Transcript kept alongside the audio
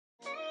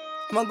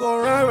I'ma go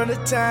around the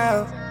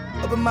town,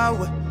 up in my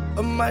way,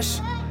 up my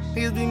shit.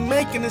 Niggas be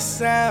making a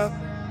sound.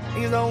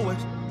 Niggas don't wish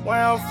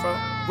where I'm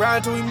from.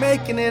 Ride till we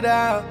making it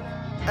out.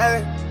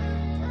 Ay.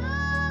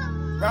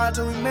 Ride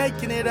till we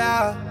making it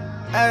out.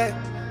 Ay.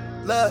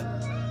 Look,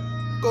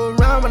 go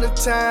around the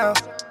town,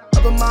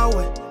 up in my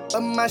way,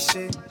 up my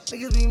shit.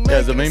 Niggas be making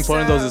Yeah, the main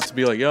point of those is to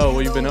be like, yo,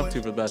 what you been up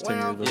to for the past 10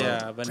 years? But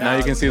Yeah, like, but now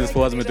you can see this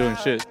fool hasn't been doing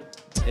shit.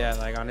 Yeah,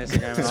 like on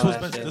Instagram and all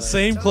that shit. The Like,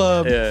 same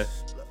club Yeah.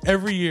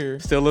 every year.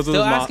 Still lives with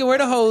still his mom. asking where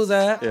the hoes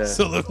at. Yeah.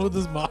 Still living with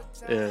his mom.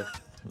 Yeah.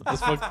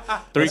 That's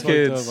fucked. Three That's fucked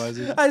kids. up,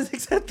 Isaac.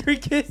 Isaac had 3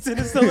 kids and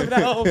is still living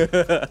at home.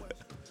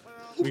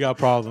 We got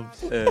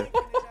problems. Yeah.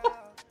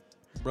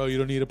 Bro, you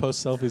don't need to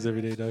post selfies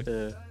every day, dog.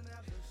 Yeah.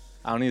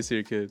 I don't need to see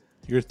your kid.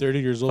 You're 30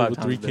 years old 5 with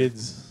times 3 a day.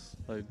 kids.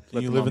 Like,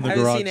 You let live in mom- I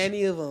the haven't garage. seen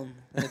any of them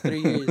in 3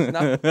 years.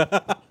 No.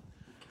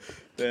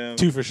 Damn.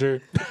 2 for sure.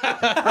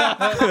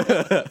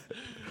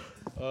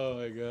 Oh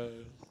my god.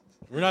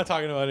 We're not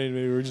talking about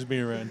anybody. We're just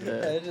being random. Yeah.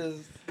 It's just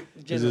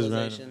It's just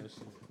generalization. random.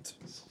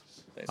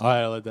 I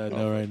had to let that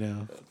know right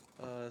now.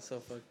 Oh, it's so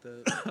fucked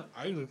up.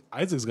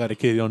 Isaac's got a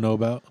kid you don't know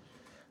about.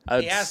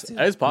 He has to.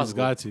 It's He's possible.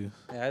 got to.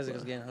 Yeah, Isaac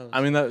was getting hoes.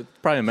 I mean, that's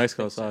probably in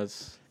Mexico, so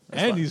it's.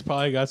 that's And fine. he's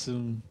probably got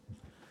some.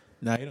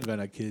 Nah, he don't got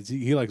no kids.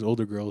 He likes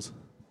older girls.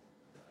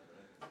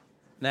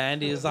 Nah,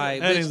 Andy is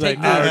like, And bitch, he's take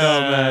like, this. nah,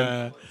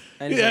 man.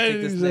 Andy's Yeah, like,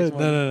 take this he's next like,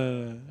 one.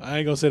 no. I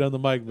ain't gonna say it on the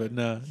mic, but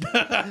nah. He's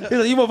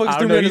like, you motherfuckers I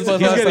threw don't me know. in this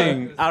He's last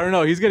getting. time. I don't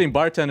know. He's getting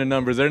bartender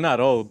numbers. They're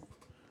not old.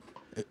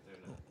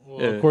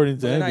 Well, Yeah. according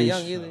to They're not Andy,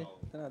 young either.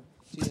 They're not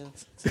too young.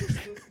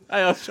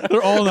 I was trying.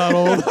 they're all not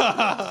old.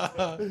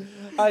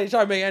 I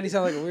try to make Andy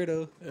sound like a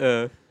weirdo.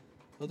 Yeah.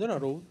 Well, they're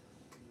not old.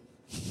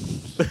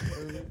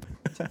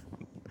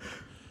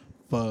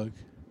 Fuck.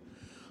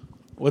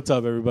 What's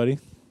up, everybody?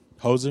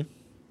 Hoser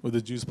with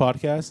the Juice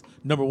Podcast,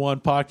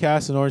 #1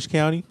 podcast in Orange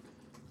County.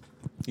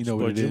 You know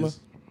what it Juma. is.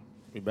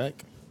 We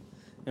back.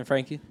 And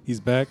Frankie. He's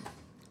back.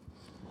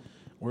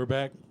 We're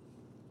back.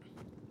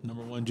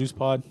 #1 Juice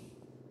Pod.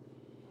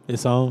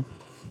 It's on.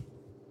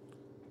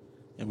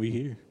 And we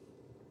here.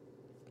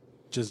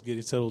 Just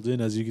getting settled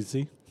in, as you can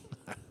see.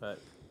 Right.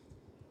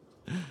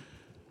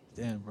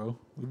 Damn, bro.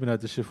 We've been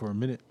at this shit for a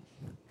minute.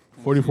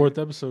 44th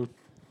episode.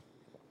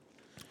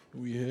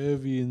 We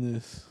heavy in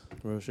this.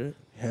 Real shit.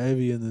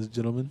 Heavy in this,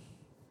 gentlemen.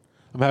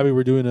 I'm happy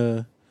we're doing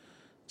a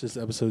just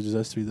episode just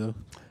us three, though.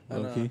 I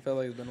know. I Okay. feel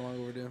like it's been long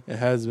overdue. It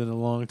has been a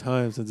long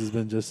time since it's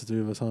been just the 3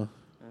 of us, huh?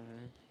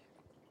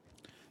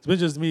 It's been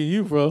just me and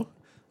you, bro.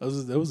 That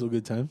was a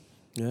good time.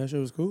 Yeah, that shit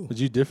was cool. But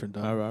you different,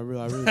 dog. I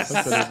really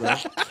fucked with it, bro.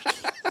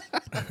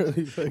 I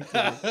really fucked with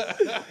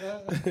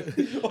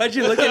it. Why'd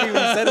you look at me when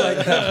you said it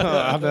like that?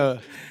 I don't know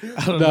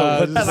Nah,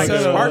 what just Had like a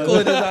like, sparkle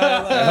in his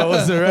eye. I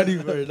wasn't ready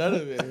for none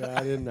of it.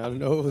 I didn't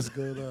know what was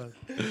going on.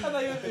 I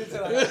thought you were going to say,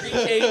 like,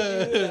 appreciate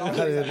you.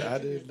 I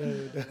didn't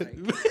know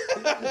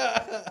that.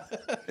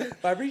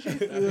 But I appreciate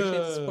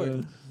the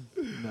support.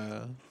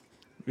 Nah.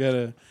 We had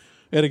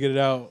to get it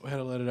out. We had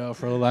to let it out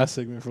for the last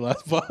segment for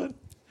last pod.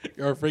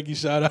 Or Frankie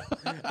shout out.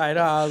 I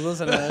know. I was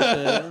listening to that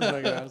shit. I was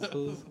like, that was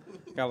cool.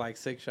 Got like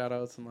 6 shout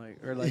outs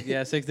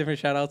and 6 different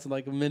shout outs in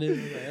like a minute.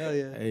 I was like, hell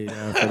yeah. Hey, for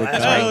the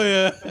That's cause. Oh,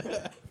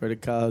 yeah. For the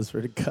cause.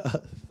 For the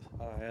cause.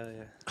 Oh, hell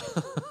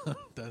yeah.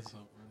 That's so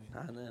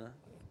funny. I know.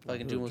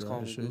 Fucking June was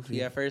calling me Dry shit, goofy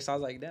yeah. at first. I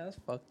was like, damn, that's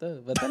fucked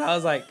up. But then I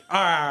was like,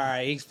 all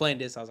right. He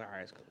explained this. I was like, all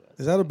right, it's cool.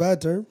 Is that a bad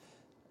term?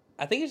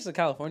 I think it's just a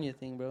California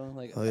thing, bro.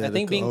 Like, Oh, yeah, I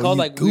think the- being oh, called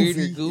you like weird or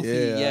goofy? goofy,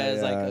 Yeah,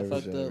 is like yeah, a for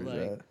fucked sure, up, for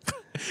like,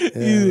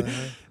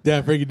 sure.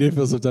 Damn, Frankie did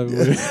feel some type of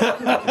way.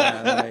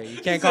 yeah, like,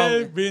 you can't call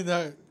me. Being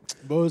that,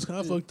 bro, it's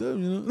kind of fucked up,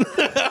 you know?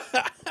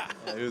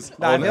 He was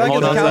Nah, I feel like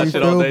holding it's on to that a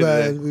shit all day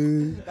today.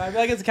 dude. I feel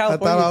like it's a I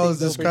California thought I was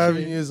thing, though, for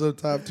describing sure. you as a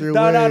top tier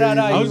No, way. no,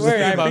 I you was were. just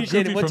thinking I about appreciate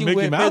it Goofy once from you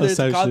went Mickey further Mouse into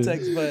type shit.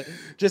 context, but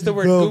just the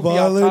word Bro, goofy on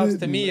violated tops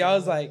to me, me. I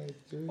was like,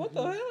 what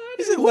the hell?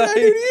 He said, what I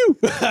do to you?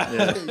 Yeah.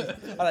 I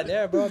was like,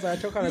 damn, bro. I was like,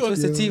 I choked on a You gonna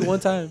twisted do tea one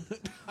time.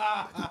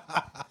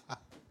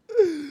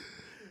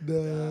 Nah,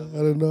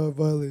 I don't know. I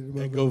violated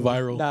my And go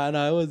viral. Nah,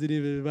 it wasn't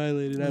even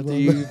violated after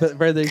you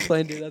further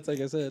explained it. That's like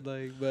I said,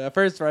 like, but at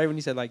first, right when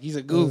you said like he's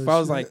a goof, I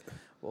was shit. like,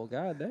 well,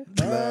 god damn.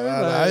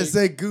 I didn't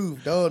say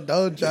goof. Don't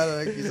try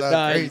to make you sound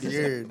Nah, you crazy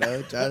here.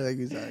 Don't try to make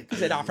you sound He crazy.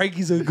 said, nah,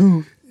 Frankie's a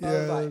goof. I was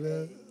Yeah, like,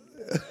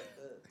 nah.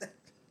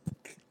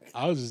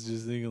 I was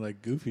just thinking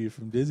like Goofy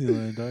from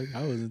Disneyland, dog.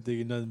 I wasn't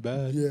thinking nothing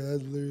bad. Yeah,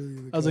 that's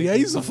literally. I was like, yeah,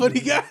 he's a funny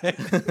guy.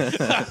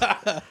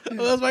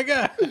 That's my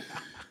guy.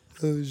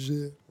 Oh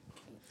shit.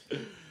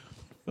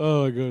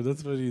 Oh my god,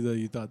 that's funny that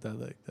you thought that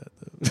like that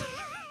though.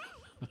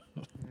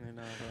 I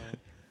know, bro.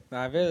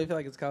 Nah, I really feel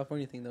like it's a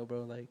California thing though,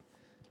 bro. Like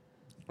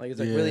it's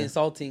like Yeah. really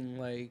insulting,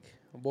 like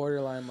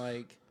borderline,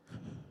 like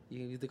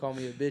you either call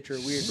me a bitch or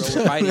weird, bro.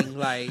 We're fighting,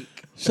 like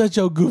Shut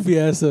your goofy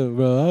ass up,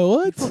 bro.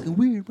 What? fucking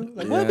weird, bro.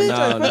 Like Yeah, what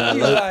bitch? Like, fuck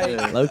you,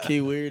 like. Low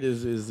key weird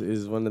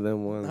is one of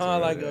them ones. Huh,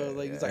 where,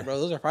 like it's like, bro,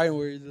 those are fighting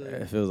words. Like,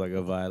 It feels like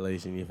a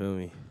violation. You feel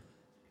me?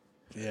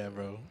 Yeah,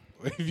 bro.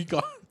 If you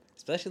call,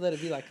 especially let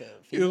it be like a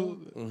female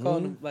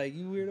calling them, like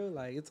you weirdo.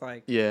 Like it's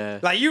like Yeah.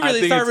 you I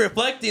really think start it's-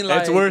 reflecting.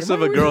 Like It's worse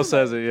am if I a girl weirdo?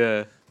 says it,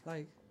 yeah.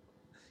 Like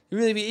You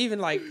really be even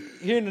like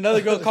hearing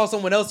another girl call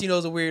someone else you know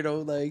is a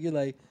weirdo. Like you're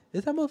like,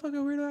 is that motherfucker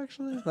a weirdo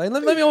actually? Like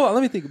let me hold on,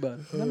 let me think about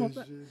it.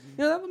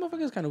 That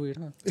motherfucker is kind of weird,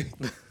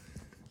 huh?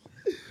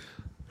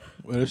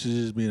 What if she's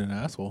just being an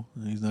asshole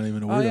and he's not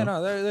even a weirdo? Oh yeah,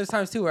 no. There's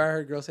times too where I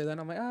heard girls say that,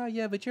 and I'm like, oh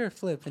yeah, but you're a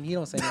flip, and he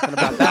don't say nothing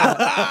about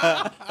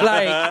that.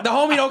 Like the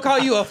homie don't call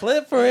you a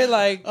flip for it.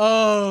 Like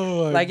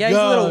oh, my like yeah, he's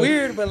a little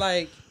weird, but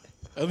like.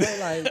 At least,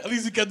 like, at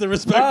least he kept the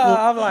respectful.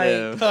 I'm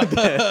like,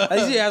 at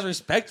least he has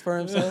respect for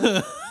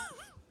himself.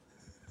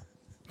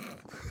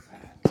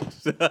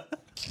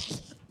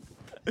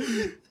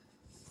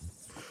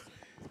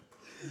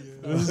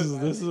 This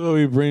is what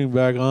we bring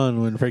back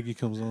on when Frankie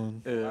comes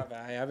on. Yeah. My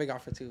bad. I've been gone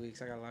for 2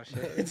 weeks. I got a lot of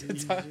shit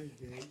to talk.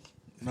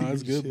 No,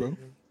 it's good, bro.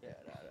 Yeah,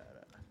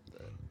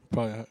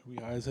 Probably we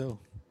high as hell.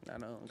 I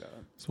know. God.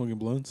 Smoking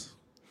blunts.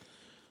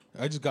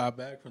 I just got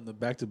back from the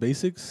Back to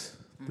Basics,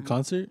 the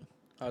concert.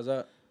 How's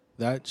that?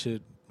 That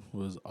shit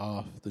was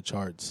off the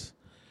charts.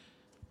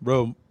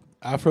 Bro,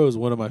 Afro is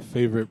one of my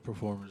favorite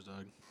performers,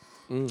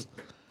 dog.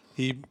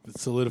 He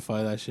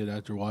solidified that shit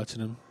after watching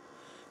him.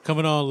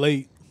 Coming on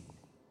late.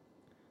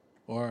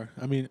 Or,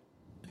 I mean,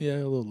 yeah,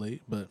 a little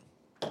late, but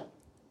he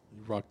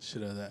rocked the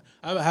shit out of that.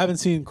 I haven't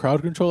seen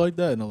crowd control like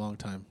that in a long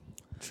time.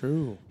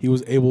 True. He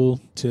was able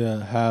to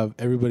have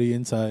everybody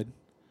inside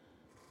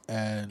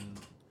and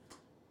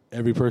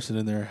every person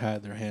in there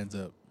had their hands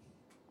up.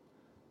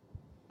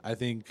 I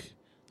think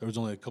there was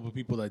only a couple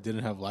people that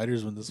didn't have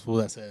lighters when this fool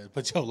that said,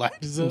 put your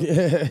lighters up.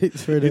 Yeah,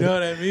 You know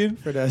what I mean?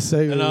 For that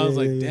segment. And I was yeah,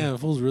 like, yeah, damn,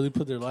 fools really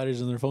put their lighters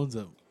and their phones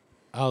up.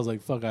 I was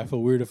like, fuck, I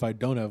feel weird if I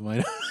don't have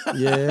mine.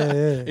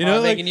 Yeah. You know,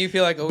 like, making you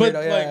feel like a but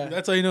weirdo. Yeah, like,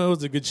 that's how you know it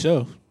was a good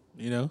show,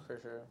 you know? for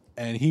sure.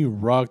 And he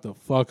rocked the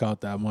fuck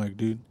out that mic,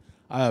 dude.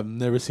 I have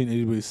never seen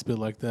anybody spit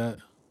like that,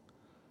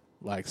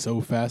 like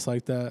so fast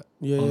like that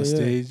on the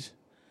stage.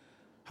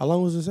 How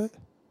long was this set?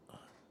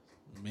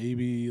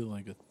 Maybe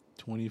like a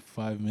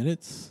 25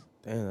 minutes.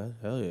 Damn,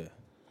 hell yeah.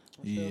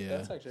 Yeah.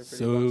 That's actually a pretty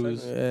So long it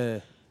was,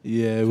 segment.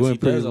 Yeah. yeah, it went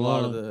pretty There's a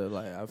lot long. of the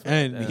like. I feel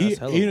And like, he- that's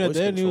hella even at voice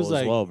the end, he was control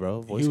as like- well,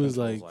 bro. Voice he was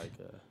control's like,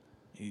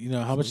 you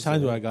know, how much Who's time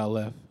do that? I got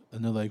left?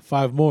 And they're like,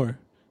 5 more.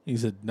 He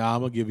said, nah,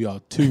 I'm going to give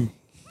y'all 2.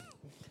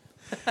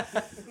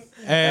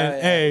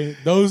 And, hey,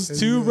 those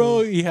 2,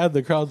 bro, he had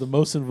the crowd the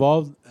most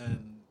involved.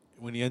 And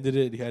when he ended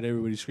it, he had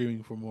everybody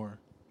screaming for more.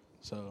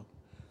 So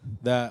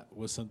that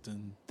was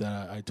something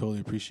that I totally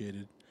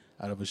appreciated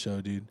out of a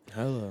show, dude.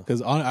 hella.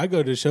 Because I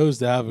go to shows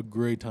to have a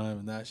great time,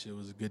 and that shit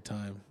was a good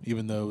time,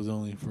 even though it was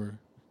only for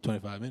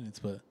 25 minutes.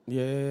 But,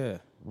 Yeah.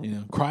 you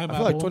know, Crime I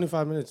feel like Apple-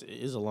 25 minutes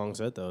is a long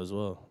set though as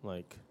well.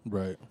 Like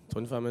Right.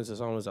 25 minutes of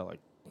song is that like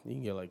you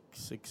can get like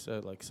 6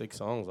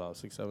 songs out,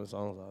 6, 7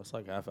 songs out. It's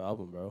like half an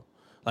album, bro.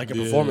 Like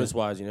Yeah. performance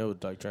wise, you know,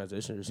 with like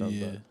transition or something.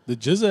 Yeah. But The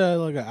Jizza had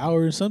like an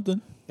hour or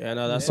something. yeah,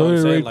 no, that's So what I'm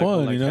did saying. Like, Raekwon,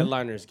 when, like you know?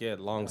 headliners get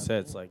long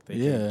sets, like they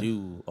Yeah. can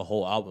do a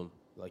whole album,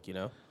 like you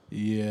know,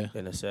 Yeah.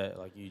 in a set,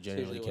 like you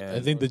genuinely usually what can.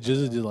 I think the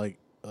Jizza did like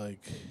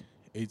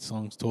 8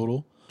 songs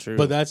total. True,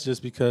 But that's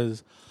just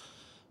because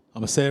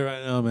I'm gonna say it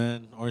right now,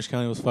 man. Orange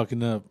County was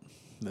fucking up.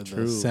 The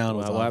True. sound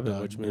was What off, happened?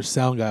 dog. What you Their mean?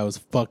 sound guy was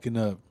fucking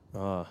up.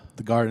 Ah,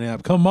 The Garden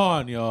app. Come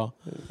on, y'all.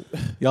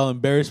 Y'all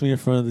embarrassed me in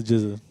front of the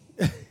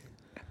Jizza.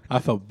 I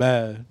felt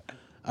bad.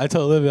 I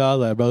told Olivia, I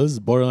was like, bro, this is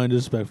borderline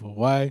disrespectful.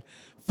 Why?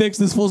 Fix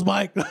this fool's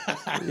mic.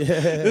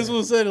 This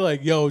fool said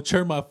like, yo,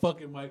 turn my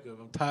fucking mic up.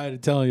 I'm tired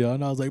of telling y'all.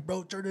 And I was like,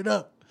 bro, turn it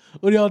up.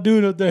 What are y'all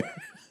doing up there?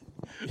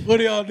 What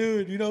are y'all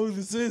doing? You know who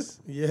this is?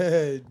 yeah,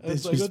 I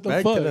was like, what the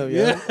disrespecting fuck? them,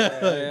 Yeah.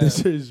 yeah.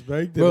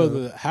 Disrespecting Bro,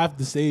 them. half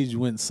the stage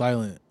went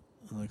silent.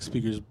 Like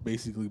speakers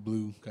basically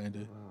blew, kind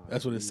of.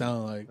 That's what it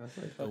sounded like.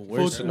 The Fool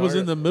worst was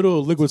in the middle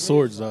of Liquid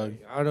Swords, dog.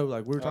 I don't know,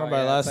 like we were talking Oh,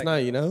 about it yeah, last it's night,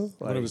 like- you know,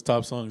 One of his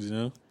top songs, you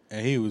know?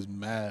 And he was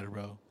mad,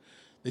 bro.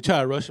 They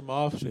tried to rush him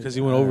off because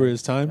he went over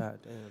his time. God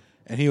damn.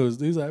 And he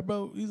was like,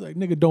 bro, he's like,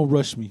 nigga, don't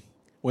rush me.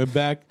 Went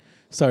back,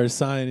 started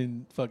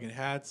signing fucking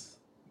hats,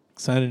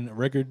 signing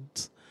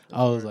records.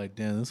 I was like,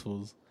 damn, this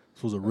was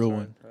a real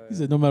one. He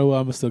said, no matter what,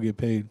 I'm gonna still get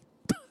paid.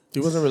 He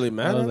wasn't really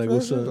mad. I was after like, that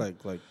what's shit?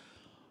 up? Like,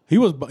 He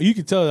was, you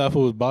could tell that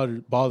fool was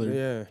bothered.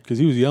 yeah. Because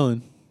he was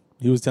yelling.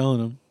 He was telling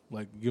him,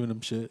 like, giving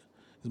him shit.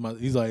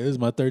 He's like, this is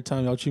my 3rd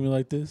time y'all treat me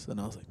like this. And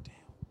I was like,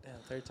 damn.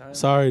 Third time.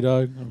 Sorry,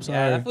 dog. I'm sorry.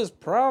 Yeah, that was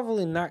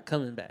probably not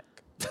coming back.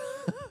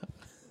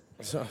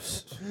 So,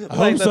 I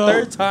Like hope the so.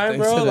 third time,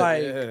 thanks bro. to the-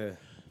 Like, yeah.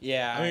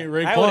 yeah. I mean,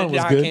 would've Raekwon was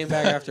not good. came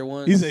back after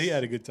one. He said he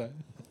had a good time.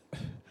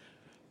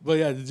 But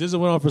yeah, the Jizza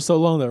went on for so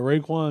long that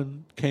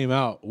Raekwon came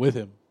out with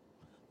him.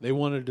 They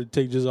wanted to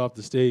take Jizza off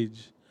the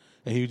stage,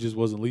 and he just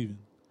wasn't leaving.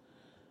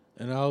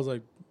 And I was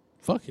like,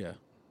 fuck yeah.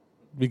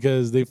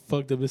 Because they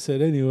fucked up his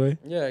set anyway.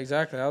 Yeah,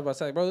 exactly. I was about to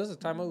say, bro, this is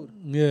time mode.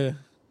 Yeah.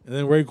 And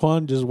then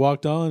Raekwon just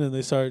walked on, and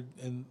they started,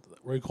 and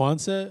Raekwon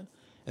set,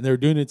 and they were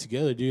doing it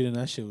together, dude, and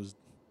that shit was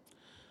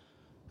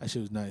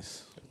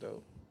nice.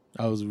 Dope.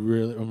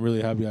 I'm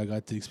really happy I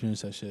got to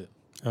experience that shit.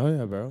 Oh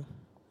yeah, bro.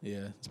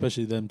 Yeah,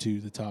 especially them two,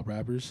 the top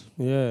rappers.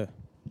 Yeah.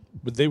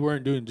 But they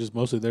weren't doing just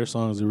mostly their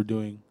songs. They were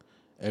doing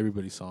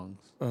everybody's songs.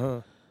 Uh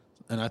huh.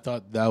 And I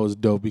thought that was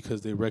dope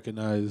because they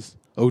recognized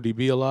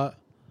ODB a lot.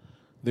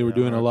 They were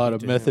doing a lot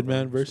of RP, Method bro.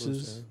 Man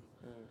verses.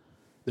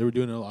 They were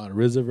doing a lot of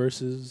RZA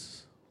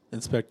verses,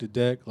 Inspector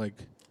Deck. Like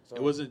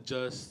it wasn't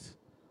just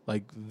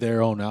like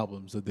their own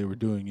albums that they were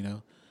doing, you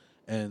know.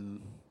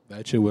 And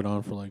that shit went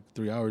on for like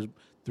 3 hours,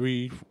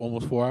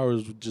 almost 4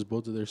 hours with just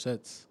both of their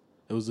sets.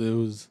 It was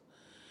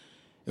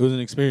an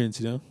experience,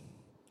 you know.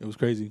 It was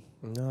crazy.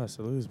 No,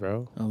 salutes,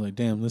 bro. I was like,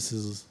 damn, this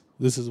is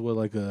what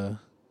like a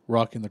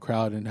rocking the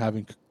crowd and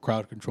having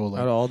crowd control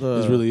like Out of all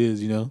this really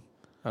is, you know.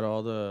 Out of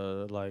all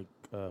the like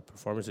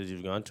performances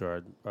you've gone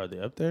to, are they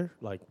up there?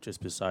 Like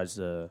just besides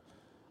the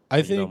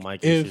I think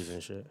mic if issues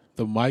and shit.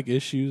 the mic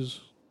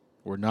issues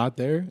were not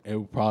there,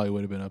 it probably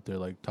would have been up there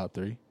like top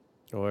 3.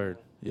 Or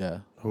Yeah.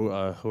 who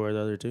are the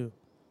other two?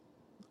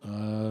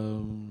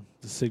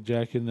 The Sick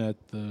Jacket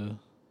at the,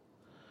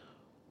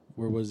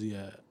 where was he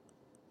at?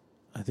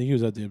 I think he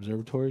was at the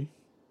Observatory.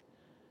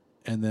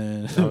 And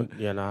then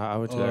Yeah, no, I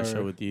went to that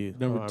show Or with you.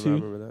 number I 2.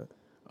 remember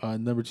that.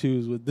 Number 2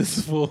 is with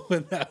this fool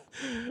when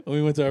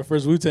we went to our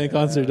first Wu-Tang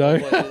concert,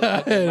 dog. and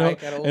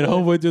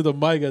Homeboy threw the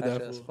mic at that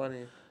That's fool.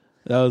 funny.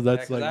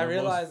 That's Yeah, like I my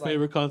realized, most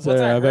favorite like, concert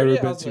once I I've heard ever it,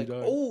 I been was to, like,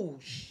 dog. oh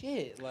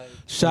shit! Like,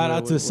 Shout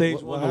out to What Sage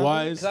happened? One the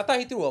Wise. because I thought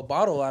he threw a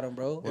bottle at him,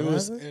 bro.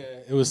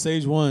 It was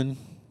Sage One.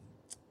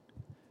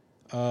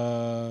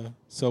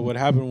 So what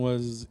happened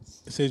was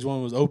Sage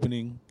One was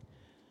opening,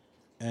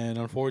 and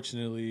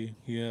unfortunately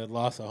he had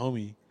lost a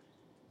homie,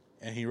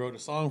 and he wrote a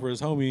song for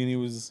his homie, and he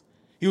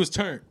was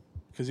turned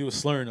because he was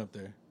slurring up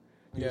there.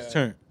 He was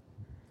turned,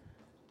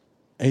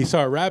 and he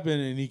started rapping,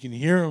 and he can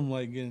hear him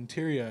like getting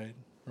teary eyed,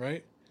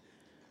 right?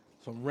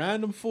 Some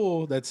random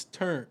fool that's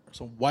turned,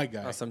 some white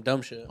guy On some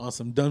dumb shit. on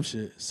some dumb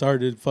shit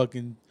started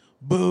fucking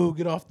boo,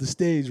 get off the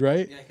stage,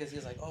 right? Yeah, because he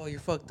was like, "Oh, you're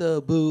fucked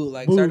up, boo."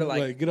 Like, Boo, started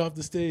like, get off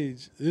the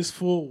stage. This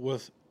fool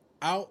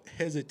without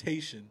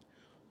hesitation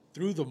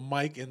threw the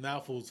mic in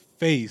that fool's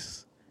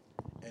face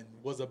and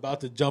was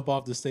about to jump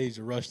off the stage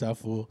to rush that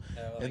fool.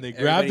 like, And they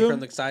grabbed everybody him. from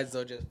the sides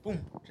though, just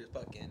boom, just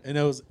fucking. And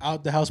it was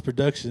Out the House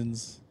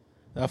Productions.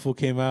 That fool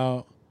came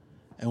out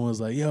and was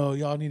like, "Yo,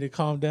 y'all need to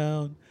calm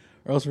down,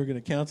 or else we're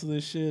gonna cancel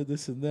this shit,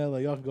 this and that.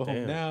 Like y'all can go home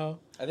Damn. now."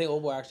 I think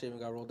Old Boy actually even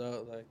got rolled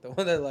out, like the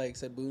one that like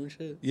said boo and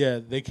shit. Yeah,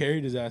 they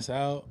carried his ass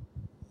out.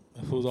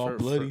 That fool's all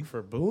bloody.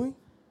 for booing.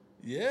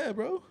 Yeah,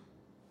 bro.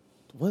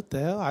 What the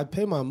hell? I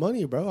pay my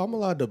money, bro. I'm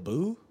allowed to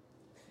boo.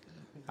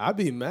 I'd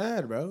be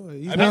mad, bro. I That's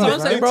mean, what I'm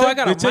they saying, bro. I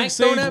got they a took mic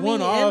thrown Sage at me, One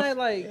and off. I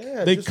like.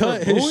 Yeah, They just cut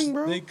for his booing,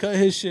 bro. they cut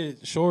his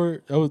shit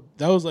short.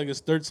 That was like his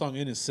third song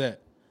in his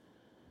set,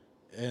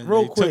 and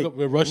Real they quick,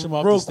 they rushed him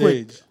off Real the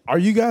stage. quick, are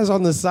you guys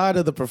on the side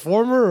of the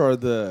performer or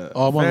the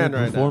Oh, I'm on fan the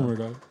right performer,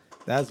 now? dog.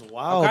 That's I'm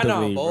wild kind to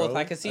of me, on both. bro.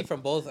 I can see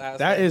from both aspects.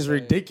 That is like-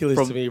 ridiculous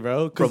From- to me,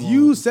 bro. Because from-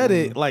 you said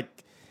it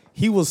like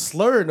he was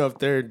slurring up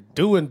there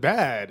doing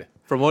bad.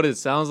 From what it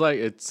sounds like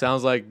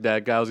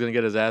that guy was gonna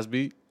get his ass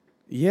beat.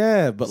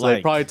 Yeah, but So they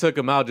like probably took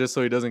him out just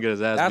so he doesn't get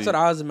his ass That's beat. what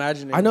I was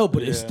imagining. I know,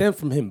 but it Yeah. stemmed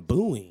from him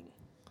booing.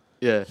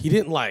 Yeah. He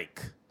didn't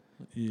like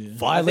Yeah,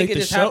 violate it the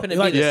just show. happened to be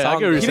Like, the Yeah, I song.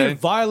 get what you're he saying.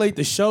 didn't violate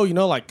the show, you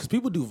know, like because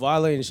people do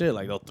violating shit.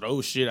 Like they'll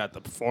throw shit at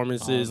the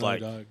performances. Oh, no,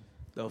 like dog.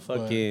 they'll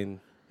fucking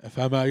If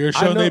I'm at your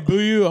show and know- they boo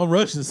you, I'm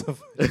rushing stuff.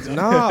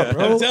 nah,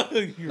 bro. I'm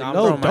telling you. Nah, I'm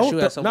No, throwing my don't. shoe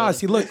at Nah, somebody.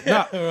 see, look,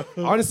 nah.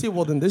 Honestly,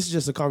 well, then this is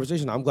just a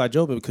conversation. I'm glad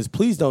you're open because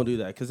please don't do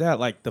that because that,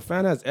 like, the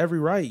fan has every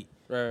right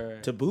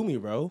Right. to boo me,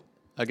 bro.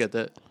 I get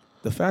that.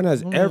 The fan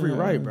has every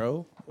right,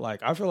 bro.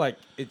 Like, I feel like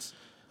it's.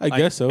 I like,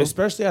 guess so.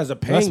 Especially as a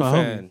That's paying my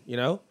fan, homie. you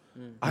know.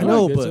 I No,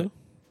 know, I get but so.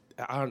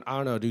 I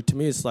don't know, dude. To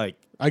me, it's like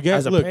I guess.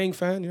 as a Look, paying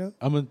fan, you know.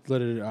 I'm gonna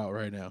let it out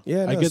right now.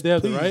 Yeah, I no, get they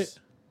have the please. right,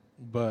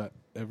 but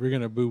if you're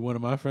gonna boo one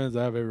of my friends,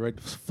 I have every right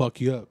to fuck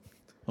you up.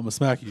 I'm gonna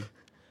smack you.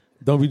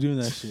 Don't be doing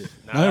that shit.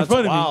 Nah, Not in that's front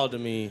of me. wild to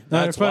me. Not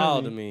in That's front of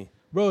wild me. to me.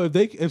 Bro,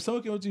 if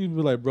someone came up to you and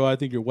be like, "Bro, I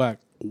think you're whack,"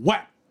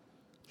 whack.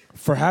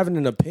 For having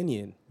an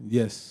opinion.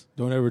 Yes,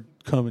 don't ever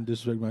come and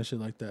disrespect my shit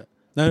like that.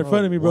 Not in Bro,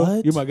 front of me, bro.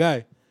 what? You're my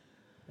guy.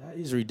 That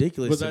is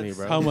ridiculous But to that's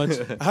me, bro. how much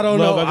I don't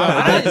love know. I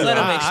got. I just let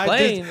him I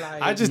explain. just-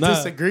 like, I just Nah.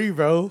 disagree,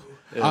 bro.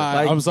 I,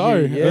 Like, I'm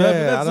sorry. yeah,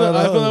 That's I don't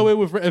I feel know. that way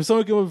with if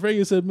someone came up with Frankie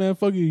and said, "Man,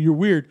 fuck you, you're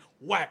weird."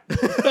 Whack.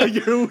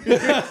 You're weird.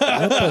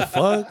 What the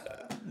fuck?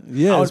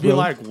 Yeah, I would be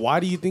like, why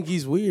do you think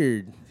he's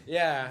weird?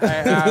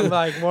 yeah, I'm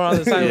like more on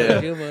the side Yeah.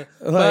 of Juma,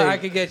 but Like- I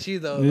could get you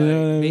though. You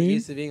know what I Like, mean?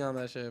 used to being on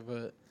that shit,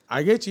 but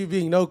I get you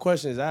being no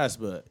questions asked,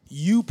 but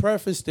you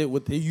prefaced it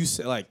with you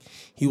said like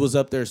he was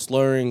up there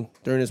slurring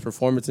during his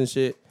performance and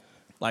shit.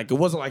 Like it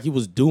wasn't like he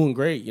was doing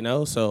great, you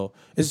know. So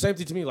it's the same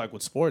thing to me, like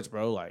with sports,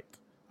 bro. Like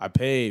I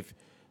pay,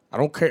 I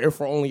don't care if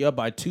we're only up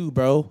by 2,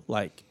 bro.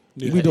 Like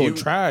you be doing Eagle-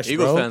 trash,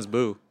 Eagles bro. fans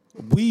boo.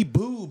 We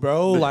boo,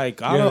 bro.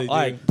 Like I Yeah, don't they do.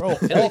 like, bro.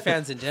 Philly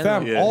fans in general.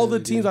 Fam, Yeah. all the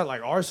teams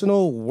like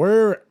Arsenal,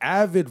 we're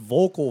avid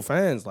vocal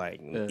fans.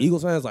 Like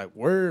Eagles fans, like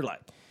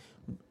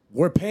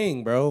we're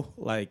paying, bro.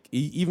 Like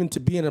even to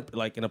be in a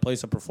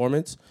place of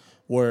performance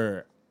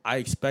where I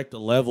expect a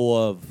level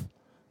of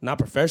not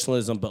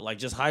professionalism, but like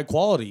just high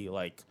quality.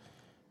 Like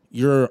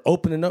you're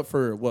opening up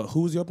for what?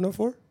 Who's he opening up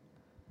for?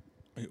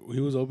 He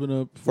was open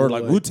up For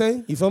like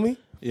Wu-Tang? You feel me?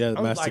 Yeah,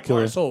 I'm Master like,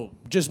 Killer. alright, so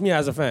just me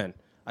as a fan,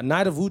 a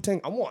night of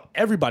Wu-Tang, I want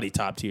everybody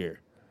top tier.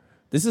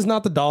 This is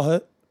not the Doll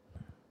Hut.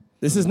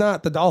 This is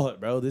not the Doll Hut,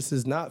 bro. This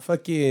is not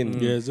fucking.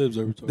 Yeah, it's the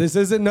observatory. This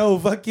isn't no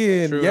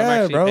fucking. True, I'm yeah,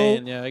 actually bro.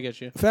 paying. Yeah, I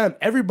get you. Fam,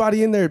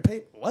 everybody in there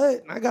pay.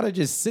 What? I gotta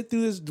just sit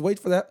through this, wait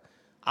for that.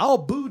 I'll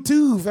boo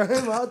too,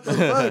 fam. What the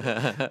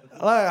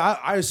fuck? Like,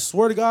 I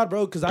swear to God,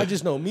 bro, because I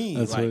just know me.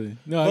 That's like, funny.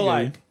 No, I but get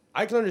like, you.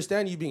 I can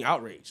understand you being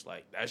outraged.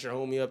 Like, that's your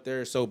homie up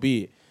there, so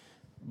be it.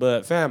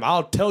 But fam,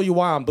 I'll tell you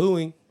why I'm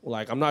booing.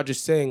 Like, I'm not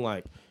just saying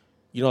like,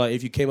 you know, like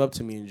if you came up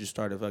to me and just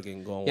started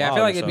fucking going. Yeah, I wild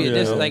feel or like it'd be a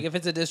something, you know? like if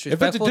it's a If it's a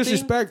disrespectful thing,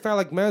 disrespect, fam,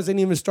 like mans didn't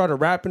even started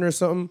rapping or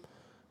something.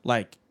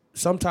 Like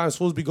sometimes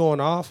fools be going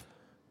off,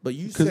 but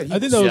you said he I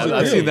think was that was Yeah, a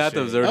I've good seen that at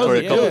the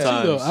observatory a couple yeah.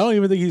 times. I don't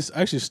even think he's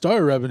actually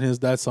started rapping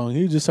that song.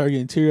 He just started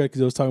getting teary-eyed because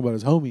he was talking about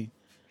his homie.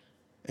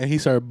 And he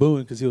started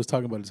booing because he was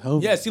talking about his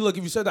homie. Yeah, see, look,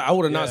 if you said that, I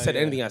would have not Yeah, said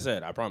yeah. anything I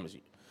said. I promise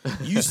you.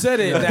 You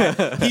said it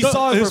that he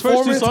saw his His first two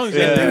performance songs, and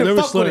yeah, they didn't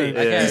were fuck with it. slurring.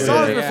 Yeah, He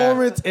saw his yeah.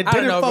 performance and I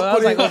don't didn't know, bro. fuck That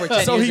was with like over it,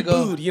 10 so years he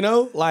ago. booed. You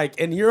know, like,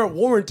 and you're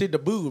warranted to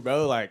boo,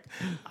 bro. Like,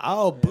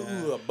 I'll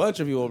boo a bunch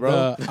of people,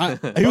 bro. He was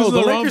Bro, in the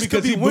the wrong Lakers because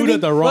could he be booed winning.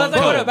 at the well, wrong it's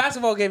like going to a time.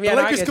 basketball game. The Yeah, no,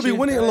 I Lakers get could be you.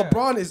 winning, and Yeah.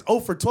 LeBron is 0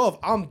 for 12.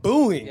 I'm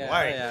booing. Yeah,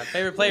 like, yeah.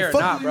 Favorite player or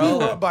fuck not, you, bro?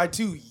 we're up by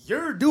 2.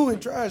 You're doing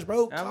trash,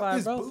 bro. I'm Cop like,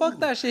 this bro, boo. fuck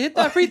that shit. Hit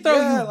that free throw,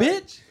 Yeah, you like-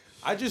 bitch.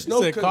 I just He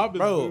know, said 'cause, Cobb is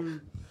bro.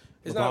 booed.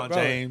 It's LeBron not,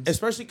 bro. James.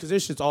 Especially because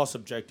this shit's all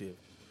subjective.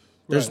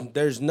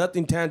 There's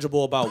nothing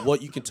tangible about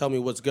what you can tell me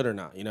what's good or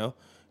not. You know,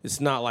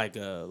 it's not like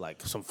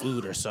some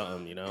food or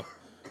something. You know,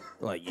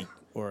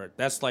 or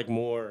that's like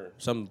more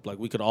some like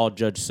we could all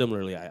judge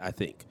similarly. I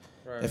think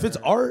if it's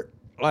art,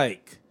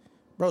 like,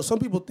 bro, some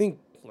people think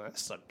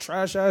that's a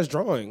trash ass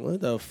drawing.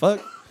 What the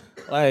fuck?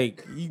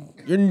 Like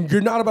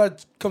you're not about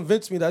to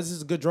convince me that this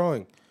is a good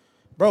drawing,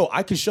 bro.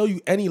 I could show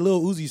you any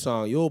Lil Uzi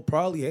song, you'll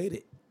probably hate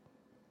it.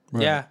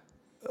 Yeah.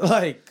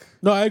 Like.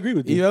 No, I agree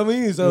with you. You know what I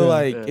mean? So,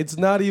 Yeah. it's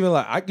not even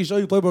like I can show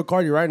you Playboy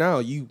Cardi right now.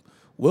 You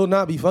will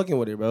not be fucking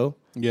with it, bro.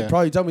 Yeah. You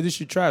probably tell me this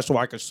shit trash so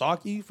I can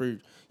sock you for you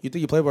think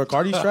you Playboy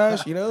Cardi's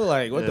trash? You know,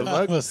 like, what the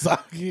fuck?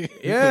 Masaki.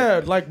 Yeah,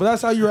 like, but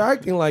that's how you're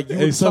acting. Like, you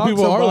Hey, would some sock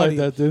people are somebody.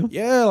 like that, too.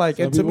 Yeah, like,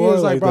 Some and to me, people it's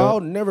are like, like bro, that. I'll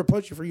never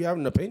punch you for you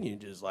having an opinion.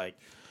 Just like,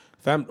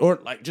 fam, or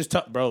like, just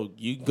tell, bro,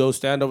 you go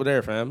stand over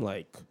there, fam.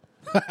 Like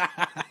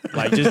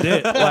just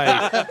did.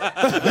 Like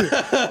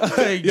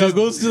Yo,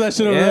 go do that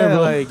shit over there, yeah,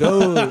 bro. like,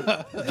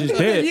 go, just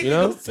did, you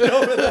know?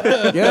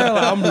 Yeah,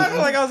 like, I'm. I feel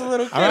like I was a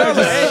little kid. I'd I was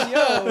like, hey, yo.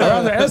 I'd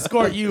rather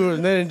escort you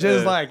and then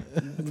just like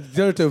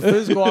go to a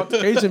physical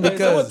altercation Someone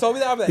because told me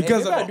that. I'm like, hey,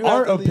 because maybe I of do our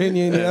have to leave.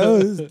 opinion. You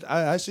know,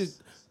 I should,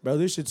 bro.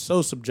 This shit's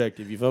so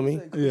subjective. You feel me?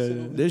 Yeah.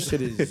 This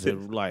shit is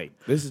like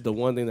this is the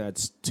one thing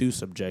that's too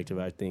subjective.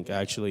 I think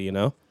actually, you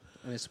know.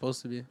 And it's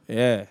supposed to be.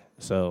 Yeah.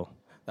 So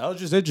that was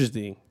just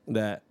interesting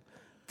that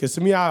because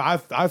to me,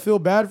 I feel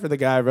bad for the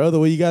guy, bro. The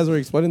way you guys were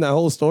explaining that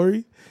whole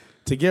story.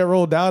 To get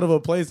rolled out of a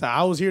place that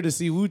I was here to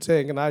see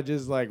Wu-Tang and I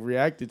just like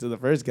reacted to the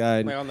first guy.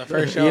 And, Like on the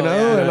first show, you know,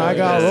 yeah. and I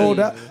got Yeah. rolled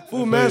out.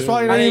 Fool, man's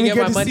probably I didn't didn't even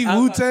get get my to see money I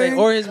was about to say, Wu-Tang.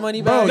 or his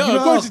money Bro, back. you No, know of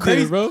how course you crazy,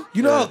 did, bro.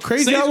 You know how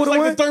crazy Sage I was would have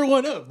like went? the third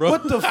one up, bro.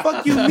 What the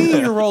fuck you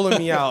mean you're rolling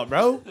me out,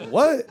 bro?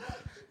 What?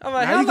 I'm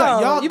like, Now hell you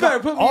got- no. y'all You better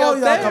got- put me all up y'all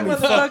there, got me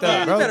fucked motherfucker.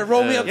 up, bro. You better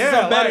roll me up to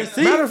Yeah, some better like,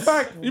 seats. matter of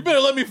fact, You better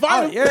let me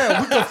fight him.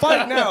 yeah, we can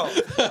fight now.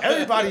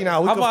 Everybody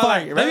now, we I'm can like,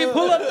 fight. let me bro.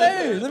 pull up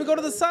there. Let me go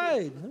to the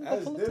side. Let me go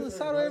That's pull up to the different, side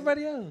bro. with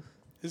everybody else.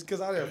 It's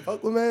because I didn't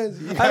fuck with man.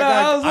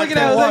 I was looking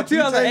at it like, too.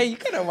 I was like, hey, you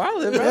kind of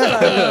wild, bro.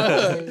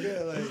 Like,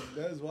 yeah, like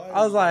that's wild.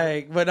 I was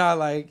like, but not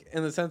like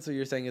in the sense that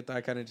you're saying it.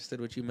 I kind of understood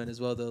what you meant as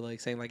well, though.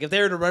 Like saying like if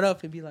they were to run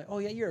up and be like, "Oh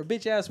yeah, you're a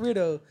bitch ass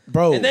weirdo,"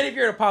 Bro, and then if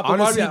you're to pop them,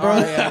 I'd honestly, be like, bro, "Oh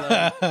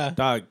yeah, like,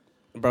 dog,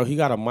 bro, he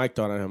got a mic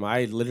thrown at him.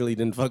 I literally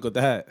didn't fuck with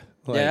that.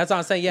 Like, yeah." That's what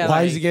I'm saying. Yeah, why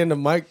like, is he getting the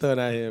mic thrown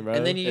at him, bro?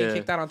 and then you get Yeah.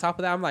 kicked out on top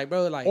of that. I'm like,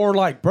 bro, like, Or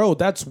like, bro,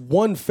 that's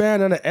one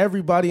fan out of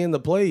everybody in the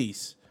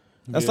place.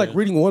 That's like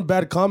reading one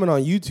bad comment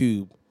on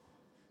YouTube.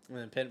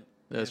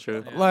 That's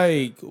true.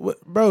 Like,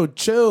 bro,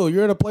 chill.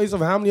 You're in a place of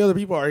how many other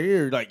people are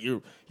here. Like,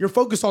 you're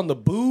focused on the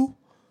boo.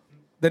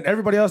 Then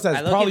everybody else I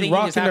that's low-key probably think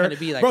he just rocking their. happened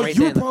to be, like, bro, right you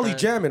there were in the probably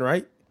front. jamming,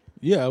 right?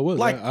 Yeah, I was.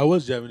 Like- I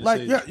was jamming.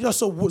 Like, yeah.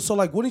 So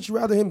like, wouldn't you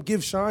rather him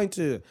give shine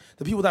to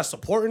the people that's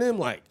supporting him?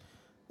 Like,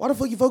 why the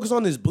fuck you focus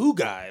on this boo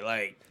guy?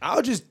 Like,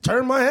 I'll just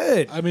turn my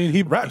head. I mean,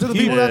 he rap to the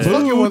he people that's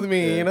booed fucking with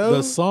me. You know.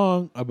 the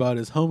song about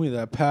his homie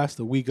that passed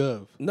the week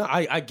of. No,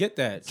 I get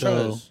that.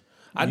 So, Trust.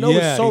 I know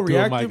yeah, it's so he threw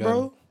a mic reactive, at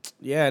bro. him.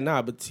 Yeah,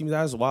 nah, but see,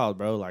 that's wild,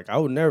 bro. Like, I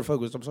would never fuck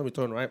with somebody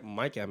throwing a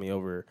mic at me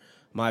over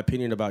my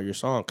opinion about your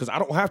song because I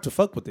don't have to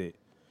fuck with it.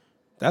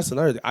 That's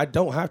another thing. I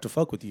don't have to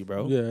fuck with you,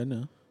 bro. Yeah, I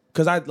know.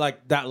 Because I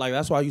like that. Like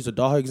that's why I use the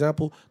Daha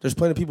example. There's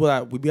plenty of people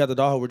that we be at the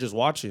Daha, we're just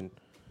watching.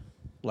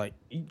 Like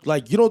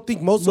you don't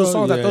think most of the Well,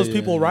 songs that yeah, those yeah,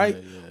 people yeah, write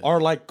yeah. are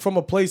like from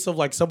a place of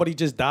like somebody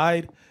just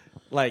died.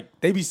 Like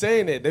they be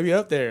saying it. They be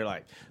up there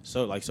like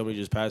so like somebody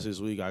just passed this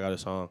week. I got a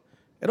song.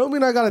 It don't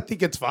mean I gotta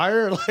think it's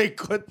fire. Like,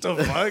 what the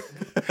fuck?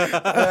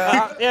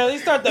 Yeah, they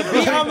start the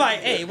beat. I'm like,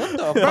 hey, what the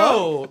fuck?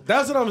 Bro,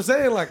 that's what I'm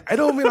saying. Like, I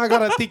don't mean I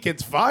gotta think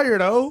it's fire,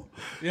 though.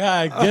 Yeah,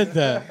 I get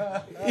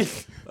that.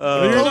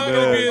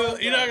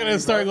 You're not gonna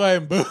start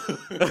going boom.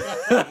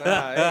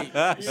 Nah,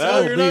 hey,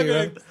 You're not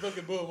gonna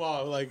fucking boom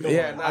off. Like, come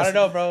on. I don't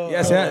know, bro.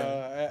 Yes,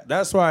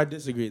 that's why I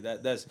disagree.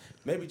 That's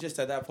maybe just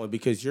at that point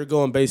because you're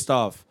going based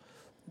off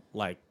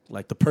like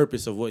the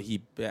purpose of what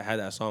he had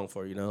that song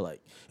for. You know,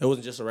 like it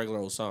wasn't just a regular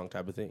old song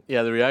type of thing.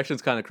 Yeah, the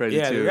reaction's kind of crazy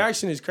Yeah, too. the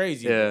reaction is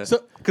crazy. Yeah,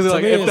 So- because to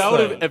like me, if it's that would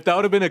have like- if that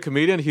would have been a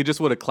comedian, he just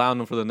would have clowned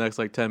him for the next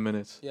like 10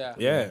 minutes. Yeah,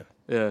 Yeah.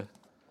 Yeah.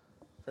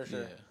 for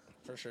sure,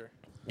 for sure.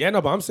 Yeah,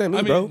 no, but I'm saying me,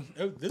 I bro.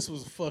 mean, this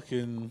was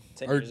fucking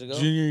 10 our years ago?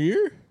 junior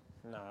year.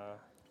 Nah,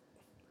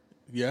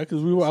 Yeah,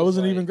 because I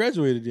wasn't even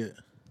graduated yet.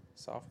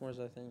 sophomores,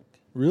 I think.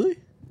 Really?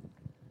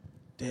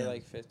 They're Damn.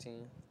 like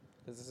 15,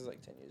 because this is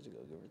like 10 years ago,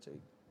 give or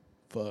take.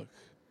 Fuck.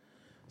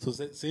 So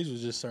Sage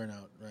was just starting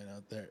out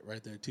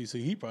right there too. So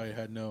he probably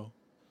had no.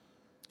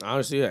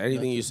 Honestly, yeah,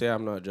 anything you say,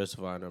 I'm not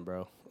justifying them,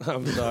 bro.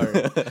 I'm sorry.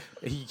 You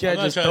I'm can't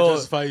not just trying throw. to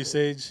justify you,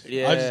 Sage. I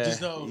Yeah.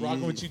 just know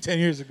rocking with you 10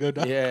 years ago.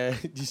 Dog. Yeah,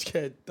 you just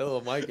can't throw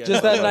a mic at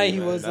Just that somebody, night he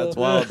man. was, That's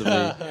wild to me.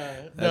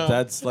 No,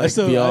 That's I like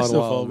still beyond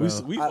follow. wild,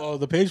 bro. We follow.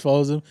 The page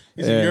follows him.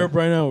 He's Yeah. in Europe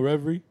right now,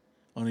 Reverie,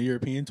 on a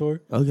European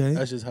tour. Okay.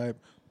 That's just hype.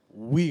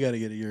 We got to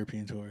get a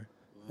European tour.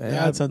 Yeah,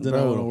 That's something I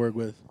bro. want to work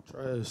with.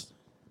 Trust.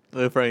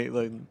 If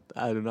like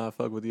I do not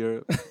fuck with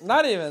Europe.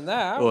 Not even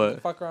that. I What?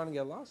 would fuck around and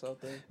get lost out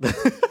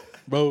there.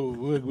 Bro,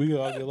 we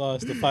all get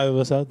lost. The 5 of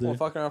us out there. Well,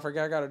 fuck around,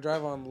 forget I gotta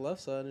drive on the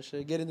left side and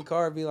shit. Get in the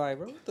car and be like,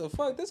 bro, what the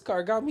fuck? This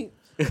car got me.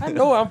 I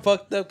know I'm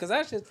fucked up because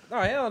that shit. No,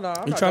 hell no.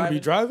 I'm You not trying to be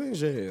driving?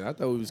 Shit, I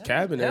thought we was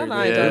cabbing Hell no,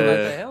 I every ain't day. driving like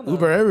Yeah. that. Hell no.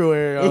 Uber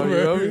everywhere. yo, Uber you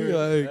know everywhere.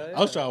 what I mean? Like, I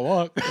was trying to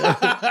walk.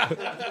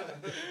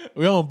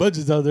 We on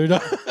budgets out there,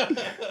 dog.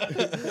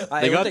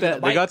 They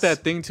got that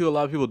thing too. A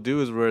lot of people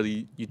do is where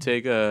you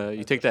take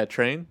that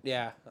train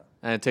Yeah.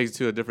 and it takes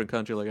you to a different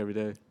country like every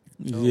day.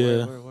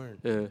 Yeah.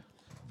 Yeah,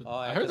 Oh,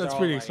 I heard that's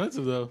pretty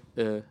expensive though.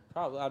 yeah.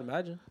 Probably, I'd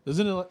imagine.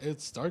 Doesn't it?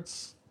 It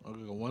starts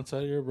on one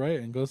side of Europe, right,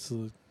 and goes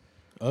to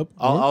up.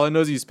 All I know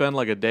is you spend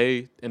like a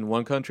day in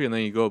one country and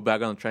then you go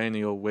back on the train and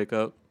you'll wake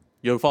up.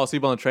 You'll fall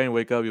asleep on the train,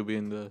 wake up, you'll be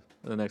in the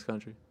next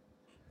country.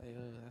 Hey,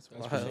 that's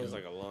It's wild.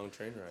 like a long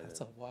train ride.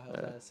 That's a wild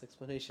ass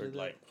explanation. For, of that.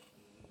 like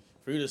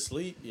for you to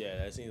sleep, yeah,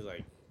 that seems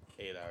like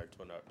 8 hour,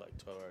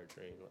 12-hour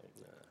train.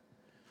 Like,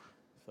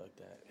 nah, fuck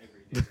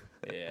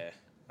that. Yeah,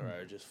 all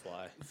right, just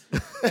fly.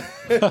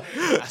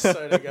 I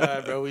swear to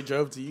God, bro, we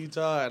drove to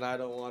Utah, and I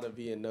don't want to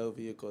be in no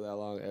vehicle that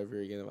long ever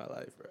again in my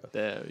life, bro.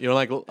 Yeah, you don't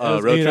like It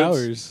was road 8 trips?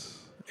 hours.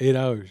 8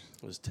 hours.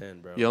 It was 10,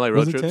 bro. You don't like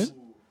Was road it trips?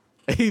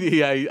 10?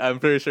 Yeah, I'm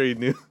pretty sure you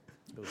knew.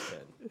 It was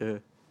 10. Yeah.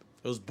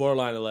 It was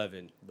borderline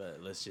 11, but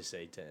let's just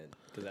say 10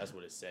 because that's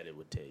what it said it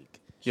would take.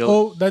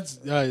 You'll-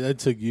 That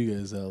took you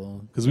guys that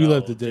long because we No,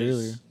 left the day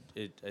just-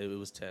 earlier. It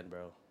was 10,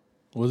 bro.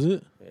 Was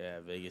it? Yeah,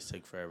 Vegas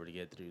took forever to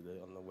get through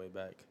on the way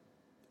back.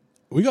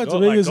 We got to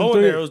Like, Vegas in going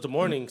 3. there, it was the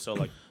morning, so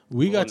like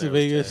We going got to there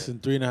was Vegas 10. in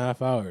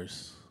 3.5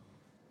 hours,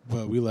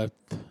 but we left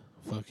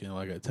fucking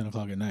like at 10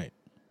 o'clock at night.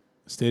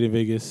 Stayed in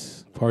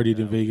Vegas, partied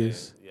in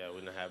Vegas, Yeah, we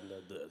didn't have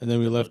the and then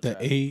we the left low at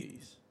traffic 8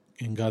 piece.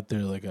 and got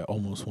there like at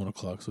almost 1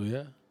 o'clock. So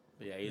yeah.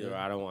 But yeah, either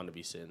I don't want to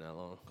be sitting that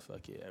long.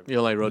 Fuck it. You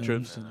don't like road Yeah,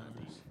 trips? I'm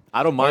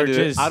I don't mind Or it.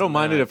 just I don't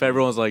mind it not. if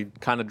everyone's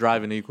like kind of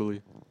driving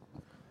equally.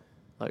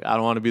 Like I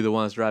don't want to be the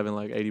one that's driving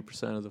like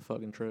 80% of the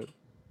fucking trip.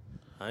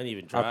 I didn't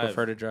even I drive.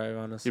 prefer to drive,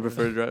 honestly. You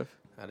prefer to drive?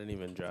 I didn't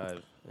even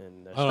drive.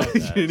 And that Oh. shit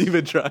You was didn't ass.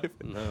 even drive.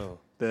 No.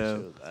 Damn. That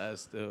shit was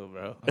ass still,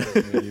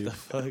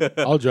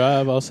 bro. I'll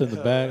drive. I'll sit in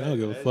the back. I don't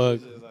give a fuck.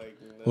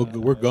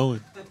 We're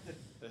going.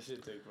 That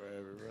shit take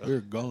forever, bro. We're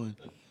going.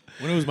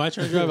 When it was my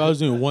turn to drive, I was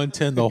doing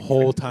 110 the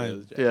whole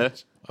time. Yeah.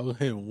 I was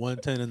hitting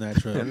 110 in that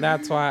truck. And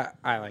that's why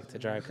I like to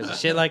drive, because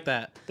shit like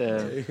that.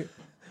 Damn.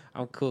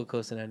 I'm cool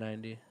coasting at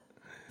 90.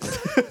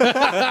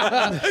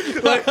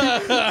 like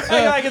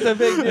it's a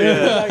big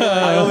deal.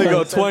 I only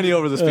go 20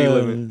 over the speed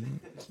limit.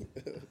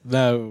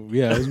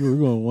 Yeah, we were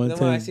going 110 Then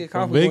when I see a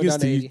cop, from we're going Vegas down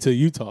to 80. to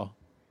Utah.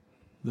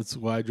 That's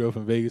why I drove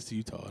from Vegas to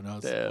Utah, and I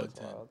was Damn.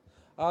 110.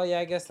 Oh, yeah,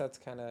 I guess that's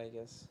kind of,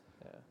 Yeah.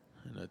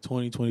 In a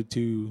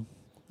 2022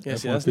 Yeah,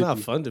 see, that's not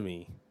F-150. fun to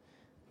me.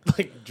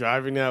 Like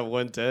driving at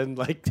 110,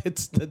 like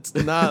it's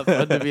not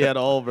fun to me at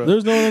all, bro.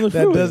 There's no one on the That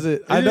freeway.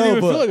 doesn't- I I didn't know,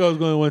 even but- feel like I was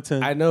going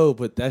 110. I know,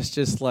 but that's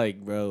just like,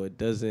 bro, it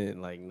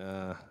doesn't like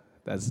nah.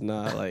 That's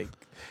not like.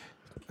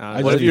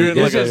 What if you're in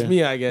it's like a- just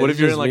me? I guess. What if It's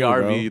you're in just like me, an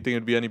RV? bro. You think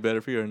it'd be any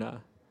better for you or not?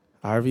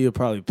 RV would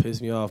probably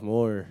piss me off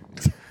more.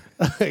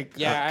 Like,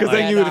 Yeah, 'Cause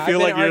then you would feel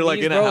like you're, like,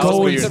 in a house where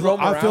going you're- slow-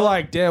 I feel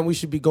like damn, we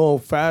should be going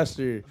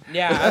faster.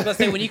 Yeah, I was gonna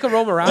say, when you can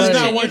roam around Just and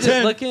not shit, you're just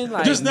 110. looking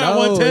like... Just not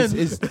No, 110.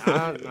 It's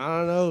I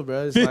don't know,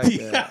 bro. It's 50.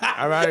 like that.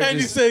 I rather and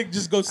you just, say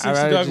just go 60 I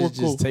rather dog. We're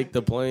just cool. take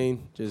the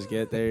plane, just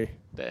get there.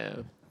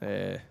 Damn.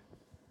 Yeah,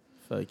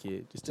 fuck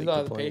it, just There's take a lot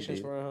the of plane. patience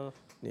dude. for it, huh?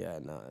 Yeah,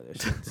 nah,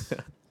 that shit's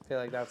I feel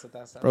like that's what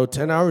that's... bro.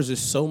 10 hours is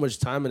so much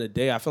time in a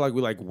day. I feel like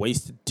we like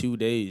wasted 2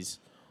 days.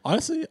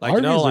 Honestly, Like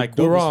you know, RVs are like we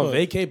dope were as on fuck.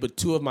 vacay, but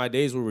 2 of my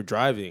days we were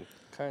driving.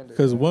 Kind of.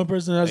 Because one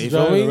person has to You feel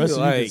drive, me? the rest of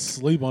you Like, can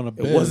sleep on a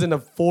bed. It wasn't a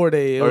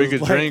 4-day. It Or you was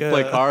could like drink,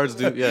 play cards,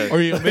 do yeah.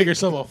 Or you can make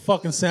yourself a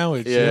fucking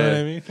sandwich. You know Yeah. what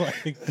I mean?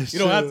 Like, you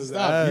don't have to was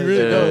stop. ass, You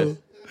really yeah. don't.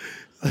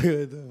 What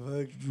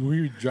the fuck?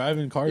 We were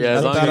driving cars. Yeah, as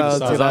I long thought I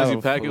was as gonna you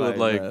have pack a it with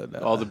flight, like bro.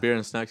 all the beer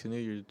and snacks you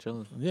need, you're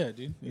chilling. Yeah, dude.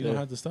 You Yeah. don't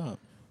have to stop.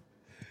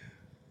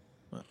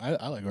 I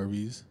like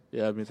RVs.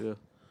 Yeah, me too.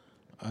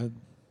 I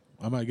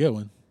might get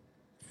one.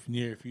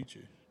 Near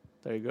future.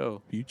 There you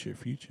go. Future.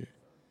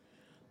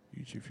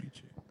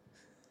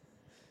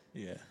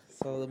 Yeah.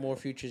 So the more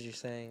futures you're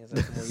saying is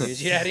like the more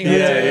years you're adding.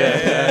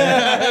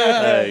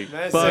 Yeah. Like,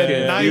 Man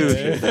fucking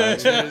said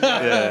future.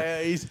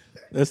 Yeah.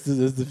 That's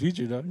the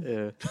future, dog.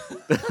 Yeah.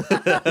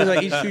 It's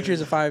like each future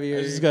is a 5 I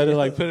years. just gotta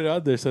like put it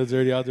out there so it's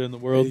already out there in the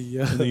world,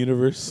 Yeah. in the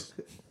universe.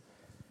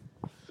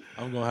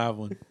 I'm gonna have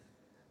one.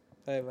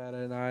 Hey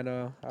man, I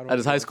know. I don't At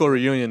his high school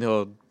reunion,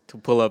 he'll to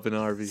pull up in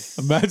an RV.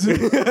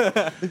 Imagine.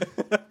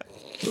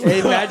 Hey,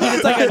 imagine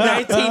it's like a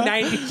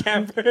 1990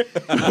 camper.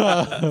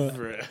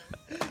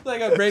 It's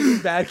like a Breaking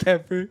Bad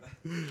camper.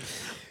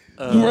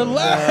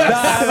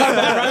 Relax.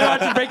 I'm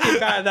watching Breaking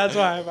Bad. That's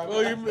why.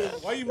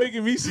 Why are you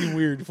making me seem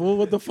weird, fool?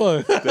 What the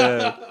fuck?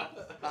 Yeah.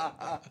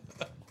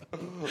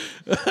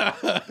 Because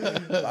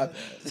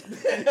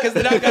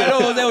the next guy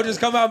knows they will just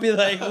come out and be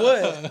like,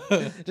 "What?"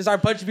 Just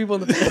start punching people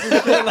in the face.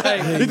 And shit,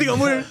 like, You think I'm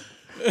weird?